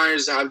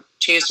 49ers have a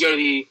chance to go to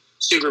the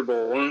Super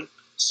Bowl.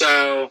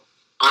 So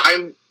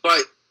I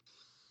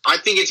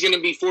think it's going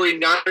to be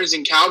 49ers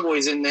and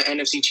Cowboys in the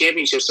NFC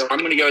Championship. So I'm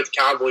going to go with the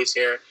Cowboys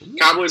here.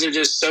 Cowboys are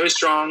just so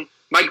strong.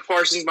 Mike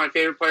Parsons, my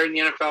favorite player in the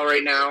NFL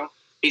right now.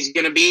 He's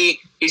gonna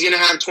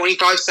have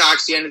 25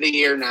 sacks the end of the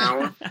year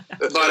now.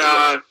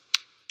 But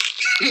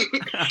yeah,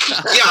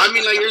 I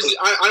mean, like,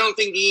 I don't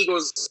think the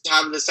Eagles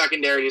have the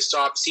secondary to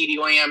stop CeeDee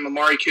Lamb,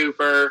 Amari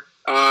Cooper,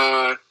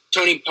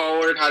 Tony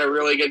Pollard had a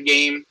really good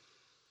game.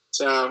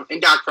 So,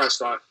 and Dak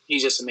Prescott,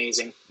 he's just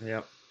amazing.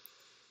 Yep,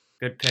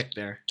 good pick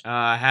there.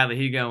 Hadley,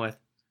 who you going with?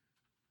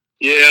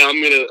 Yeah,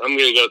 I'm gonna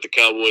go with the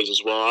Cowboys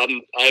as well.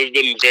 I've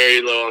been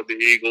very low on the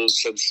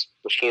Eagles since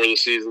before the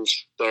season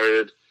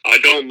started. I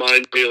don't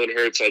mind Jalen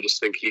Hurts. I just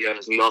think he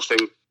has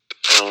nothing.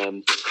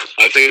 I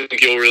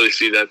think you'll really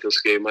see that this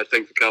game. I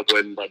think the Cowboys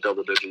win by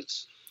double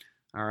digits.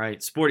 All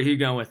right, Sporty, who you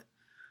going with?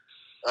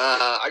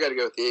 I got to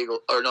go with the Eagles,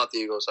 or not the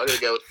Eagles. I got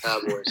to go with the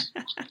Cowboys.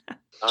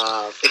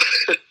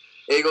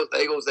 Eagles,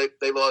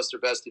 they lost their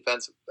best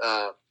defensive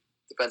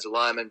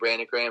lineman,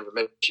 Brandon Graham from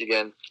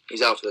Michigan.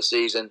 He's out for the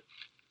season.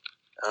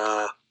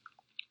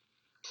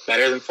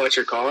 Better than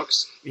Fletcher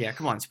Cox? Yeah,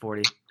 come on,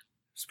 Sporty.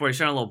 Sporty,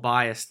 showing a little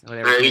biased.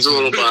 Yeah, he's a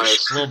little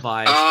biased. A little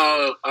biased.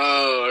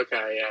 Oh,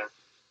 okay, yeah.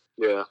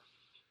 Yeah.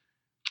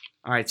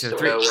 All right, so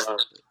like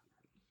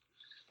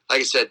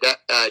I said,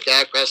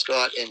 Dak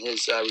Prescott and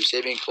his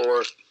receiving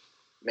core,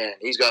 man,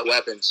 he's got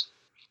weapons.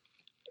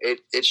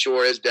 It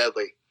sure is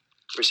deadly.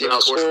 Receiving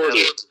core.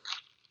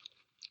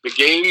 The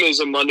game is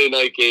a Monday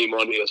night game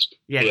on ESPN.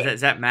 Yeah,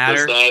 does that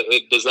matter?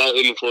 Does that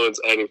influence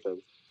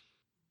anything?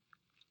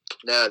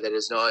 No, that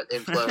is not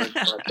influenced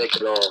my pick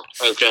at all.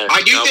 Okay.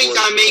 I do think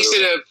that makes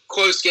it a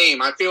close game.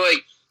 I feel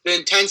like the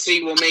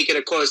intensity will make it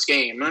a close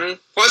game.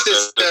 Plus,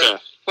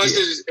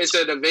 it's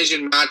a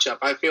division matchup.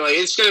 I feel like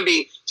it's gonna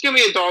be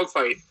a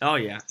dogfight. Oh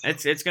yeah,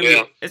 it's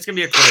gonna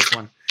be a close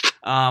one.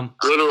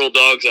 Literal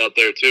dogs out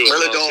there too. Where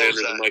the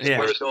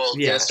dogs? Yeah,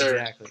 yes, sir.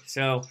 Exactly.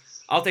 So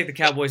I'll take the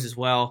Cowboys as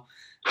well.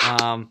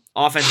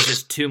 Offense is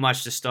just too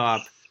much to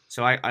stop,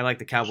 so I like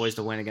the Cowboys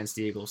to win against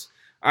the Eagles.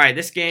 All right,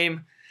 this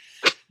game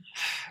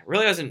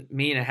really doesn't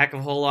mean a heck of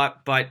a whole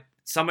lot, but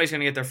somebody's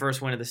going to get their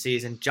first win of the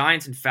season.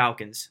 Giants and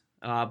Falcons.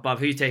 Bob,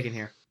 who are you taking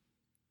here?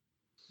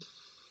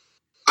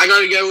 I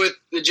got to go with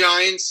the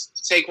Giants,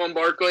 Saquon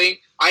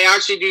Barkley. I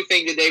actually do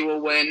think that they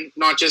will win,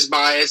 not just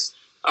bias.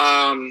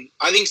 I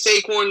think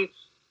Saquon,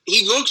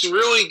 he looks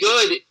really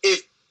good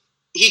if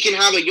he can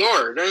have a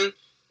yard.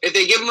 If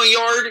they give him a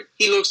yard,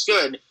 he looks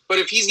good. But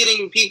if he's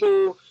getting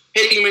people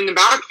hitting him in the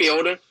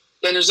backfield,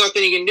 then there's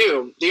nothing he can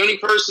do. The only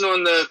person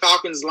on the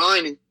Falcons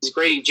line is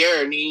Grady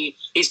Jarrett, and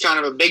he's kind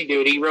of a big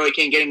dude. He really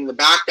can't get him in the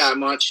back that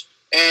much.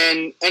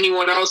 And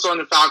anyone else on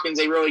the Falcons,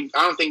 I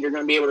don't think they're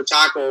going to be able to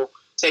tackle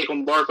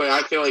Saquon Barkley.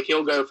 I feel like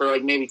he'll go for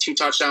like maybe 2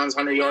 touchdowns,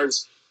 100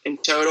 yards in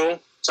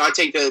total. So I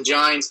take the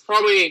Giants,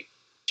 probably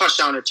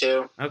touchdown or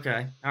 2.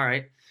 Okay, all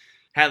right.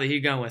 Hadley, who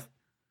you going with?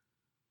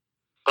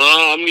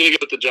 I'm going to go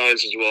with the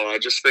Giants as well. I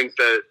just think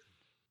that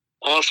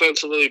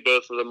offensively,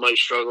 both of them might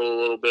struggle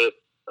a little bit.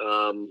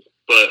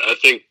 But I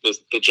think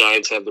the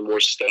Giants have the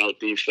more stout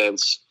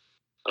defense.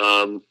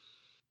 I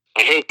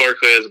hope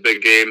Barkley has a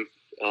big game.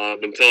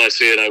 Until I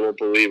see it, I won't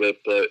believe it.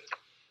 But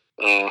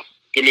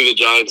give me the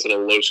Giants in a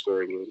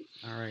low-scoring game.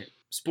 All right.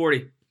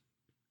 Sporty.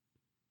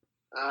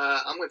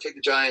 I'm going to take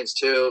the Giants,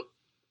 too.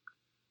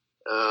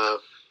 I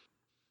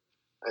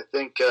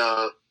think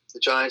the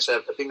Giants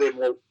have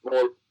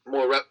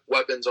more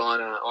weapons on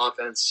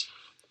offense.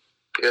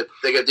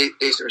 They got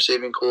decent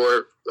receiving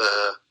core,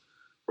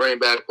 running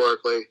back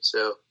Barkley.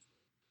 So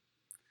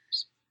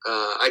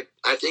I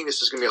think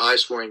this is going to be a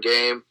high-scoring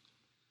game.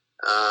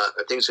 I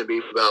think it's going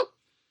to be about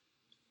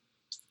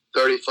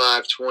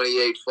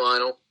 35-28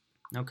 final.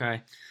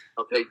 Okay.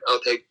 I'll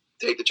take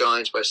the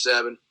Giants by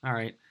 7. All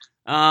right.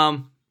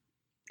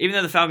 Even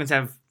though the Falcons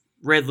have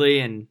Ridley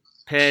and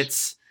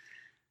Pitts,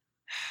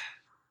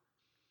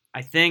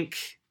 I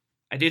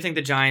do think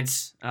the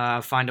Giants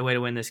find a way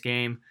to win this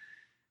game.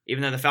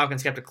 Even though the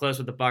Falcons kept it close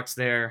with the Bucs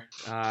there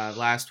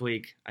last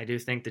week, I do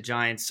think the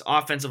Giants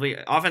offensive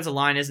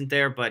line isn't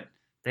there, but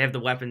they have the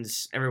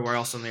weapons everywhere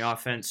else on the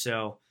offense.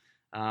 So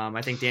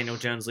I think Daniel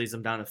Jones leads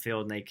them down the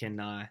field and they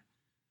can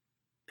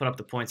put up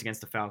the points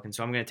against the Falcons.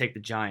 So I'm going to take the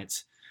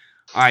Giants.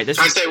 All right. Can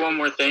I say one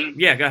more thing?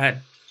 Yeah, go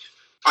ahead.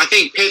 I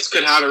think Pitts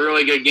could have a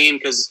really good game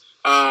because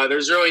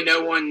there's really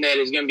no one that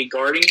is going to be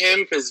guarding him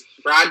because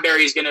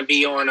Bradbury's going to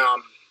be on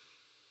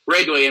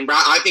Ridley, and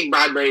I think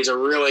Bradbury's a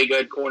really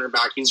good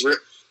cornerback. He's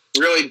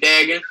really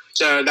big,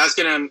 so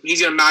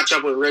he's gonna match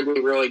up with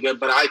Ridley really good.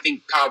 But I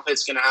think Kyle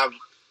Pitts gonna have.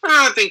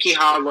 I think he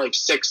had like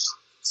six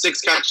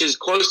catches,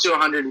 close to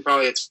 100, and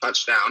probably a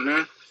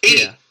touchdown.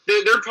 They're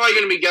probably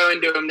gonna be going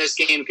to him this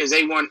game because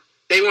they want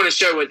to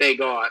show what they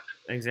got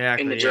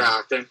exactly in the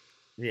draft.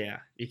 Yeah,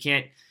 you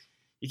can't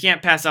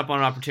pass up on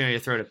an opportunity to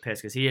throw to Pitts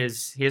because he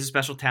is a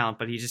special talent,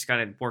 but he just got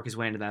to work his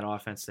way into that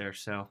offense there.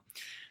 So.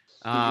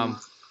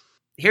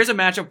 Here's a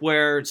matchup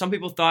where some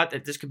people thought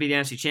that this could be the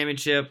NFC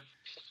Championship.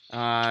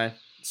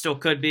 Still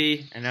could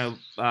be. I know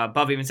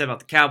Bub even said about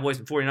the Cowboys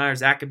and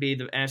 49ers, that could be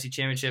the NFC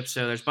Championship.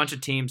 So there's a bunch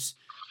of teams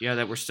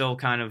that we're still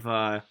kind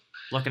of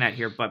looking at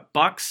here. But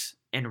Bucs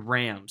and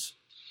Rams.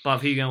 Bub,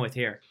 who you going with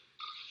here?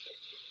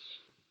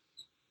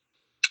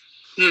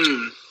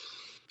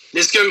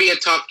 This is going to be a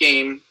tough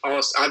game.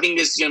 Also, I think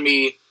this is going to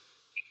be.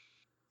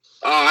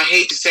 I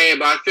hate to say it,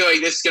 but I feel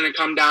like this is going to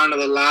come down to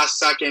the last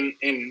second,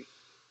 and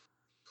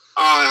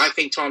I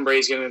think Tom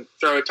Brady's going to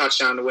throw a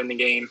touchdown to win the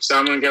game. So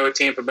I'm going to go with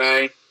Tampa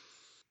Bay.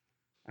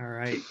 All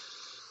right.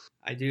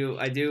 I do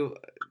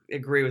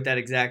agree with that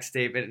exact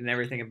statement and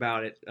everything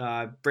about it.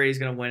 Brady's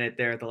going to win it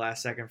there at the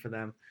last second for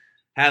them.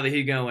 Hadley, who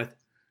you going with?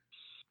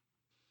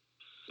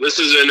 This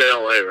is in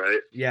LA,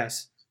 right?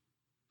 Yes.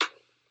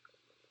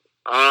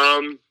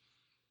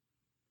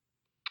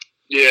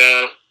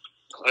 Yeah.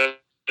 I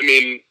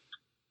mean,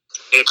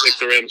 I picked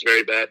the Rams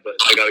very bad, but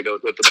I got to go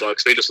with the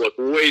Bucs. They just look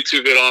way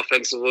too good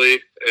offensively,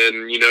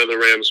 and the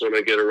Rams want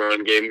to get a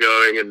run game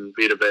going, and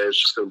Vita Vea is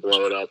just going to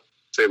blow it up.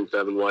 Same with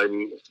Devin White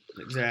and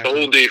the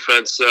whole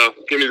defense. So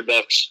give me the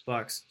Bucs.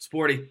 Bucs.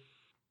 Sporty.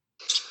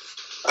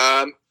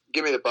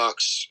 Give me the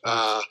Bucs.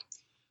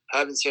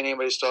 Haven't seen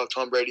anybody stop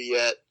Tom Brady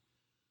yet.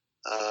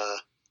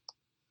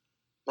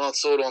 Not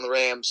sold on the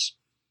Rams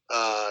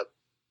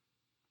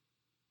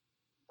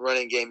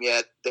running game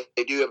yet.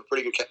 They do have a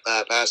pretty good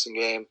passing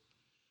game.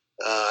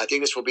 I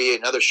think this will be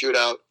another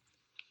shootout.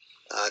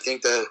 I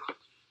think the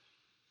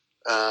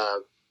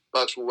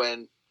Bucs will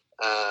win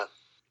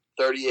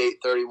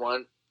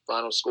 38-31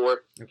 final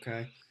score. Okay.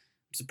 I'm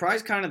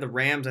surprised kind of the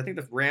Rams. I think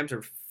the Rams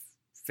are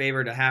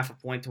favored a half a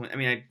point to win. I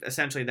mean,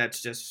 essentially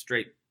that's just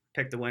straight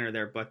pick the winner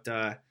there. But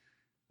I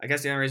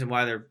guess the only reason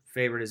why they're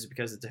favored is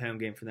because it's a home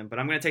game for them. But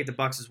I'm going to take the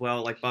Bucs as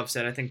well. Like Buff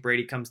said, I think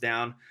Brady comes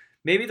down.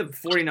 Maybe the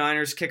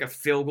 49ers kick a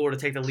field goal to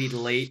take the lead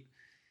late.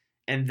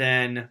 And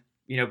then,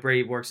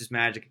 Brady works his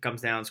magic and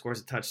comes down, scores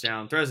a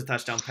touchdown, throws a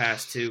touchdown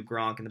pass to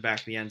Gronk in the back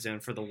of the end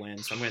zone for the win.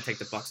 So I'm going to take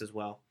the Bucs as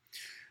well.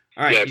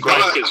 All right. Yeah,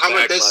 Gronk is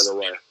back, by the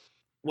way.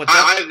 What's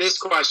up? I have this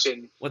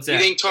question. What's that? You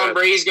think Tom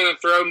Brady's going to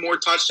throw more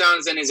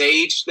touchdowns than his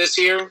age this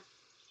year?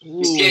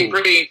 He's getting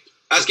pretty.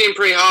 That's getting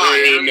pretty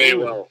high. He may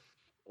well.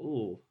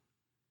 Ooh.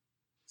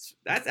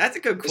 That's a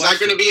good question. Is that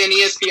going to be an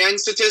ESPN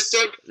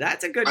statistic?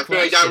 That's a good I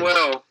question. feel like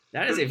that will.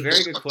 That is a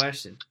very good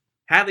question.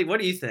 Hadley, what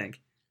do you think?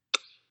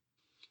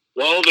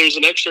 Well, there's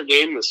an extra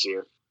game this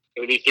year.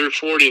 And he threw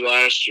 40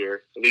 last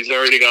year, and he's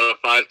already got a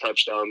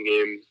 5-touchdown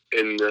game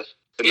in the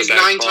He's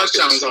back 9 pocket.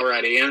 touchdowns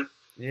already, yeah?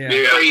 Yeah.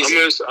 Crazy.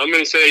 I'm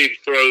gonna say he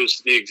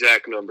throws the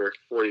exact number,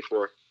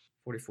 44.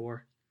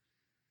 44.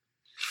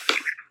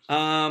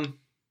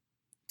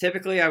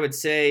 Typically I would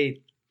say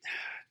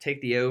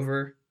take the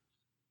over,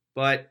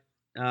 but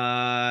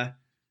I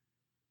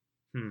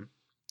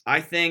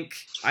think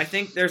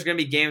there's going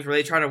to be games where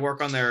they try to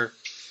work on their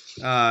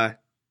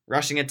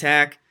rushing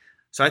attack.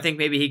 So I think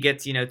maybe he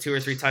gets 2 or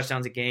 3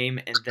 touchdowns a game,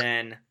 and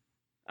then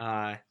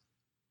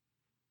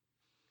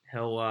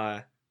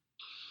he'll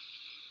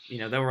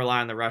they'll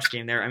rely on the rush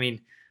game there. I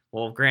mean,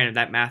 well, granted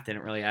that math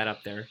didn't really add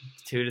up there.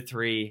 2 to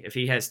 3. If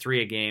he has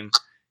 3 a game,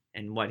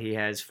 and he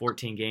has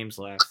 14 games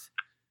left.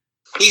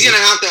 He's going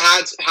to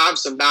have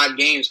some bad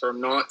games for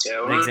him not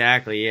to. Huh?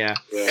 Exactly, yeah.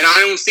 And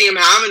I don't see him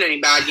having any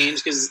bad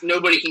games because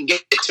nobody can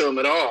get to him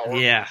at all.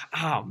 Yeah.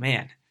 Oh,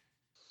 man.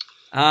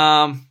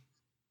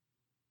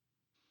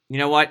 You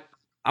know what?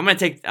 I'm gonna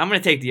take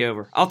the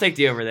over. I'll take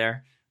the over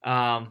there. They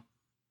are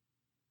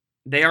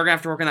gonna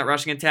have to work on that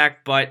rushing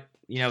attack, but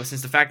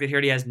since the fact that he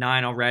already has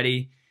 9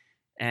 already,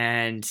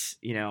 and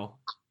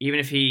even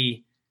if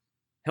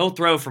he'll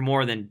throw for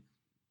more than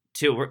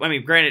 2. I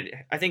mean, granted,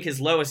 I think his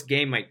lowest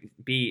game might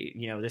be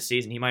this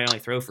season. He might only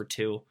throw for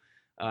 2,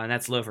 and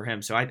that's low for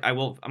him. So I'm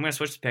gonna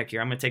switch the pick here.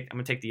 I'm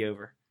gonna take the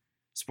over.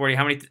 Sporty,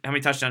 how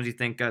many touchdowns do you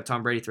think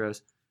Tom Brady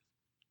throws?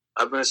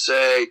 I'm gonna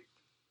say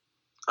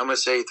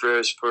he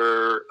throws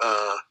for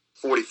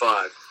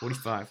 45.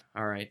 45.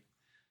 All right.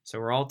 So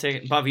we're all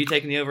taking. Bob, are you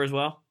taking the over as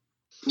well?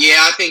 Yeah,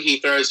 I think he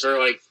throws for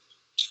like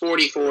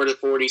 44 to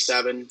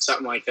 47,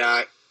 something like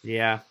that.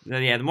 Yeah.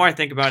 The more I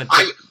think about it,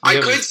 I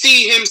could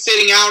see him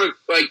sitting out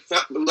like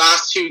the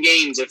last 2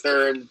 games if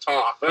they're in the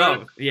top.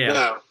 Oh, yeah.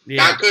 No,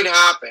 yeah. that could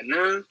happen.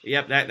 Huh?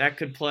 Yep, that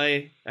could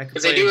play.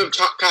 Because they do have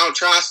Kyle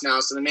Trask now,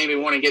 so they maybe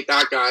want to get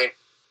that guy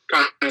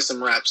kind of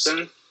some reps.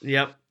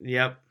 Yep.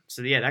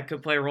 So, yeah, that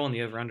could play a role in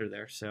the over-under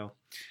there. So,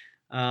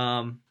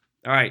 all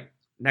right,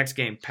 next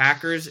game,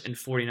 Packers and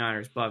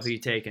 49ers. Bob, who are you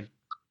taking?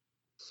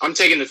 I'm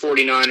taking the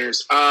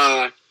 49ers.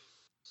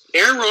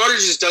 Aaron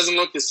Rodgers just doesn't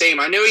look the same.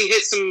 I know he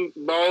hit some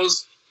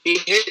balls. He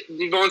hit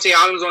Devontae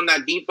Adams on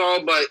that deep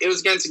ball, but it was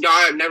against a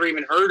guy I've never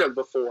even heard of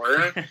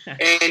before.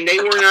 And they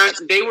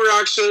were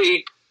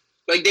actually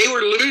like they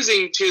were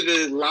losing to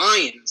the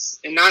Lions,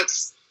 and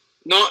that's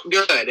not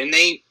good. And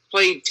they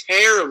played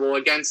terrible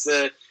against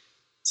the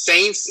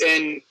Saints,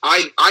 and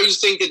I just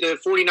think that the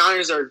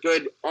 49ers are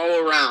good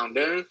all around.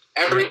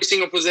 Every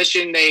single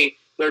position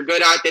they're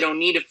good at. They don't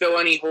need to fill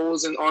any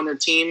holes on their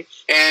team,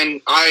 and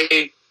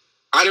I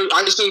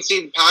just don't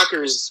see the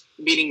Packers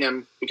beating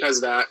them because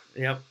of that.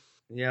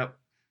 Yep.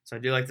 So I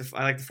like the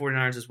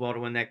 49ers as well to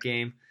win that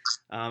game.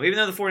 Even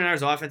though the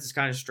 49ers offense has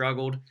kind of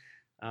struggled,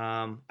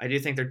 I do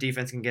think their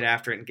defense can get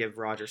after it and give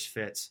Rodgers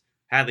fits.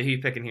 Hadley, who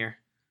you picking here?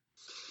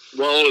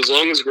 Well, as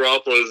long as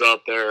Garoppolo is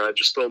out there, I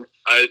just don't.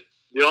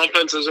 The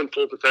offense isn't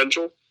full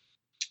potential.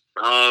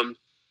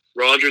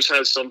 Rodgers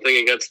has something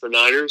against the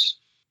Niners,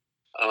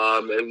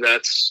 and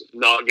that's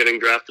not getting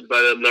drafted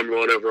by them number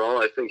 1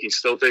 overall. I think he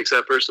still takes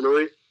that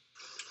personally.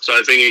 So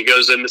I think he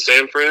goes into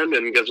San Fran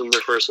and gives them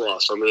their first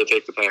loss. So I'm going to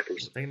take the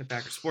Packers. Taking the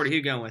Packers. Sporty, who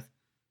you going with?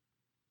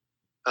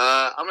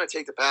 I'm going to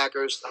take the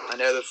Packers. I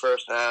know the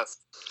first half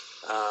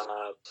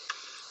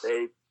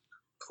they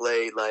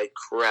played like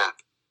crap.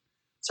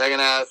 Second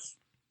half,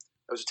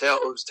 it was a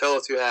tale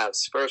of two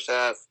halves. First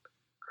half,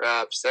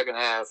 crap. Second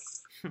half,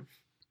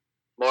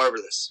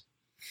 marvelous.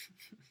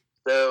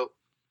 So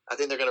I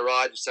think they're going to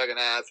ride the second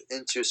half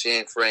into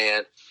San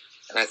Fran,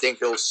 and I think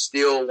they'll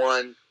steal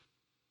one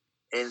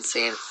in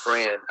San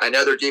Fran. I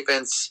know their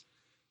defense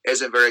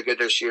isn't very good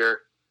this year.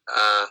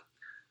 I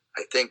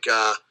think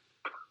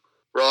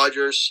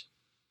Rodgers,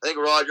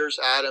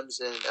 Adams,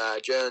 and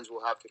Jones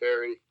will have to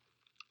carry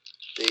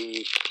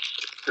the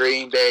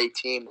Green Bay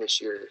team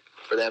this year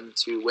for them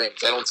to win.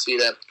 I don't see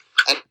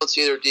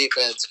their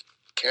defense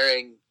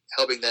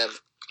helping them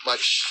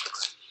much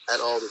at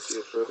all this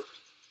year for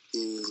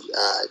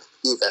the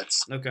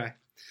defense. Okay.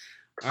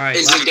 All right.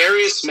 Is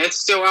Darius Smith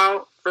still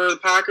out for the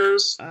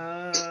Packers?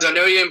 'Cause I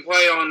know he didn't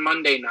play on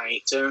Monday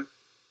night, too.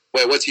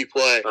 Wait, what's he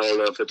play? I don't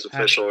know if it's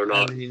official or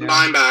not.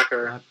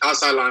 Linebacker.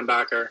 Outside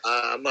linebacker.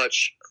 I'm not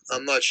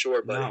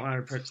sure, but Not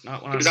 100%.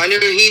 Not 100%. Because I know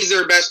he's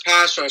their best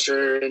pass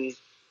rusher, and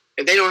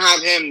if they don't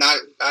have him,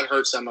 that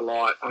hurts them a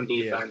lot on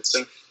defense.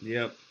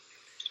 Yep.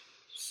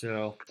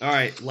 So, all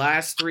right,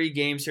 last 3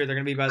 games here, they're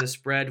going to be by the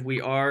spread.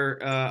 We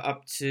are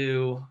up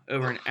to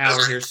over an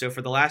hour here. So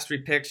for the last 3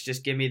 picks,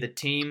 just give me the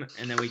team,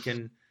 and then we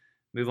can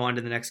move on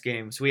to the next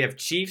game. So we have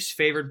Chiefs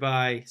favored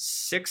by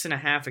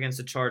 6.5 against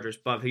the Chargers.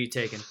 Bub, who you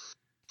taking?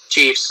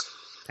 Chiefs.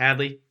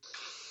 Hadley?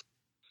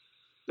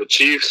 The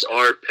Chiefs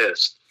are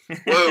pissed.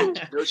 whoa,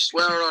 no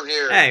swearing on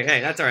here. Hey,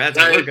 that's all right. That's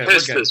all right. We're good.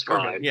 Pissed We're good. is We're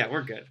fine. good. Yeah,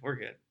 we're good. We're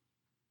good.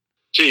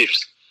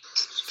 Chiefs.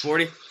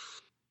 40?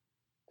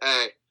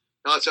 Hey,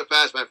 not so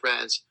fast, my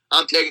friends.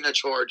 I'm taking the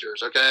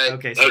Chargers, okay?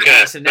 Okay,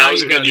 Okay, so now that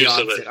was you a go good the use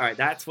of opposite. it. All right,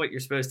 that's what you're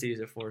supposed to use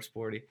it for,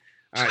 Sporty.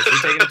 All right, so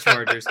you're taking the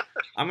Chargers.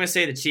 I'm going to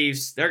say the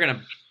Chiefs. They're going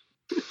to –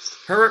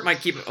 Herbert might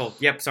keep it – oh,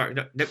 yep, sorry.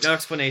 No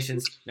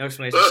explanations. No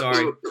explanations,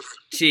 sorry.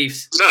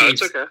 Chiefs. No,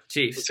 Chiefs, it's okay.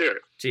 Chiefs. Let's hear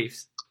it.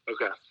 Chiefs.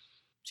 Okay.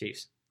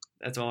 Chiefs.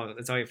 That's all you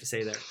have to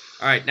say there.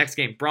 All right, next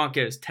game.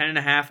 Broncos,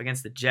 10.5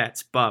 against the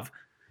Jets. Buv.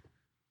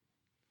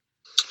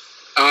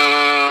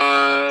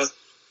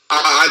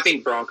 I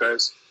think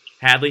Broncos.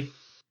 Hadley.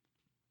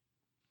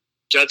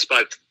 Jets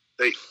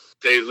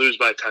they lose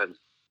by 10.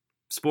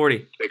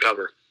 Sporty. They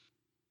cover.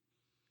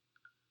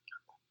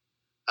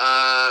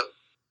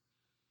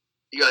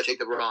 You gotta take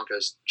the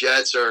Broncos.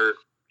 Jets are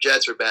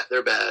bad.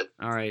 They're bad.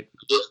 All right.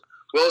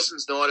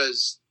 Wilson's not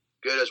as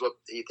good as what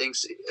he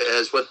thinks,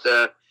 as what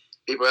the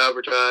people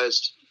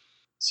advertised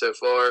so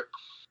far.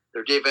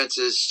 Their defense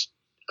is,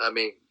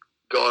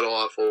 god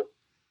awful.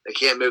 They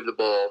can't move the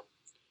ball.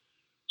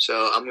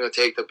 So I'm going to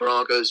take the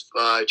Broncos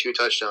by 2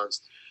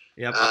 touchdowns.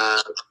 Yep.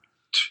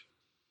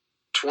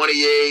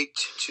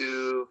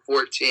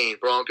 28-14.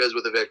 Broncos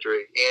with a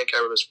victory and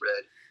cover the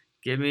spread.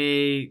 Give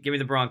me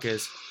the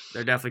Broncos.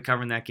 They're definitely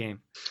covering that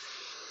game.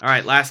 All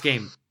right, last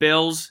game.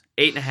 Bills,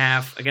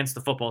 8.5 against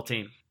the football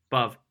team.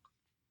 Buv.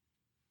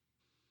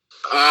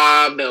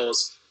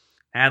 Bills.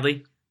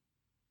 Hadley.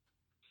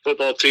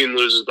 Football team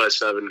loses by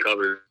 7,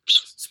 covers.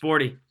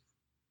 Sporty.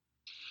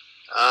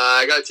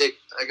 I gotta take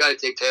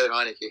Taylor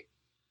Heineke.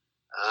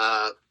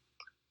 I'm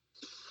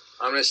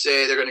gonna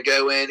say they're gonna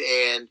go in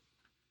and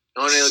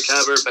not only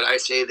cover, but I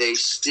say they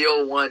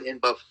steal one in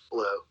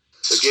Buffalo.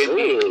 So give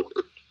me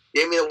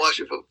the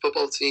Washington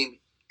football team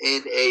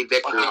in a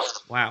victory.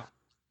 Wow.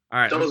 All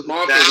right. Those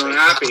monsters are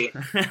happy.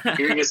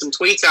 You're gonna get some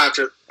tweets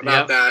after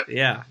about that.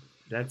 Yeah,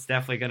 that's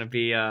definitely gonna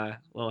be a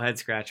little head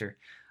scratcher.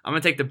 I'm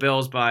gonna take the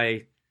Bills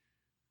by.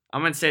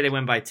 I'm gonna say they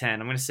win by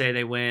 10. I'm gonna say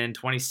they win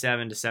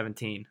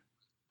 27-17.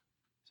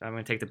 So I'm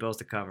gonna take the Bills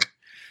to cover.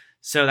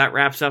 So that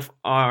wraps up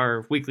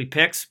our weekly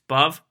picks.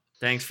 Buv,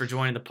 thanks for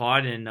joining the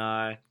pod and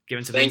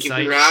giving some insight.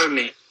 Thank you for having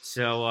me.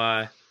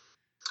 So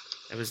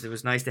it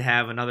was nice to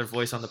have another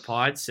voice on the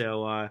pod.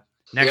 So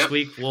next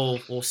week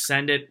we'll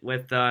send it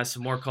with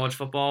some more college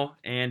football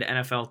and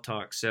NFL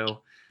talk.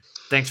 So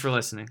thanks for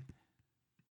listening.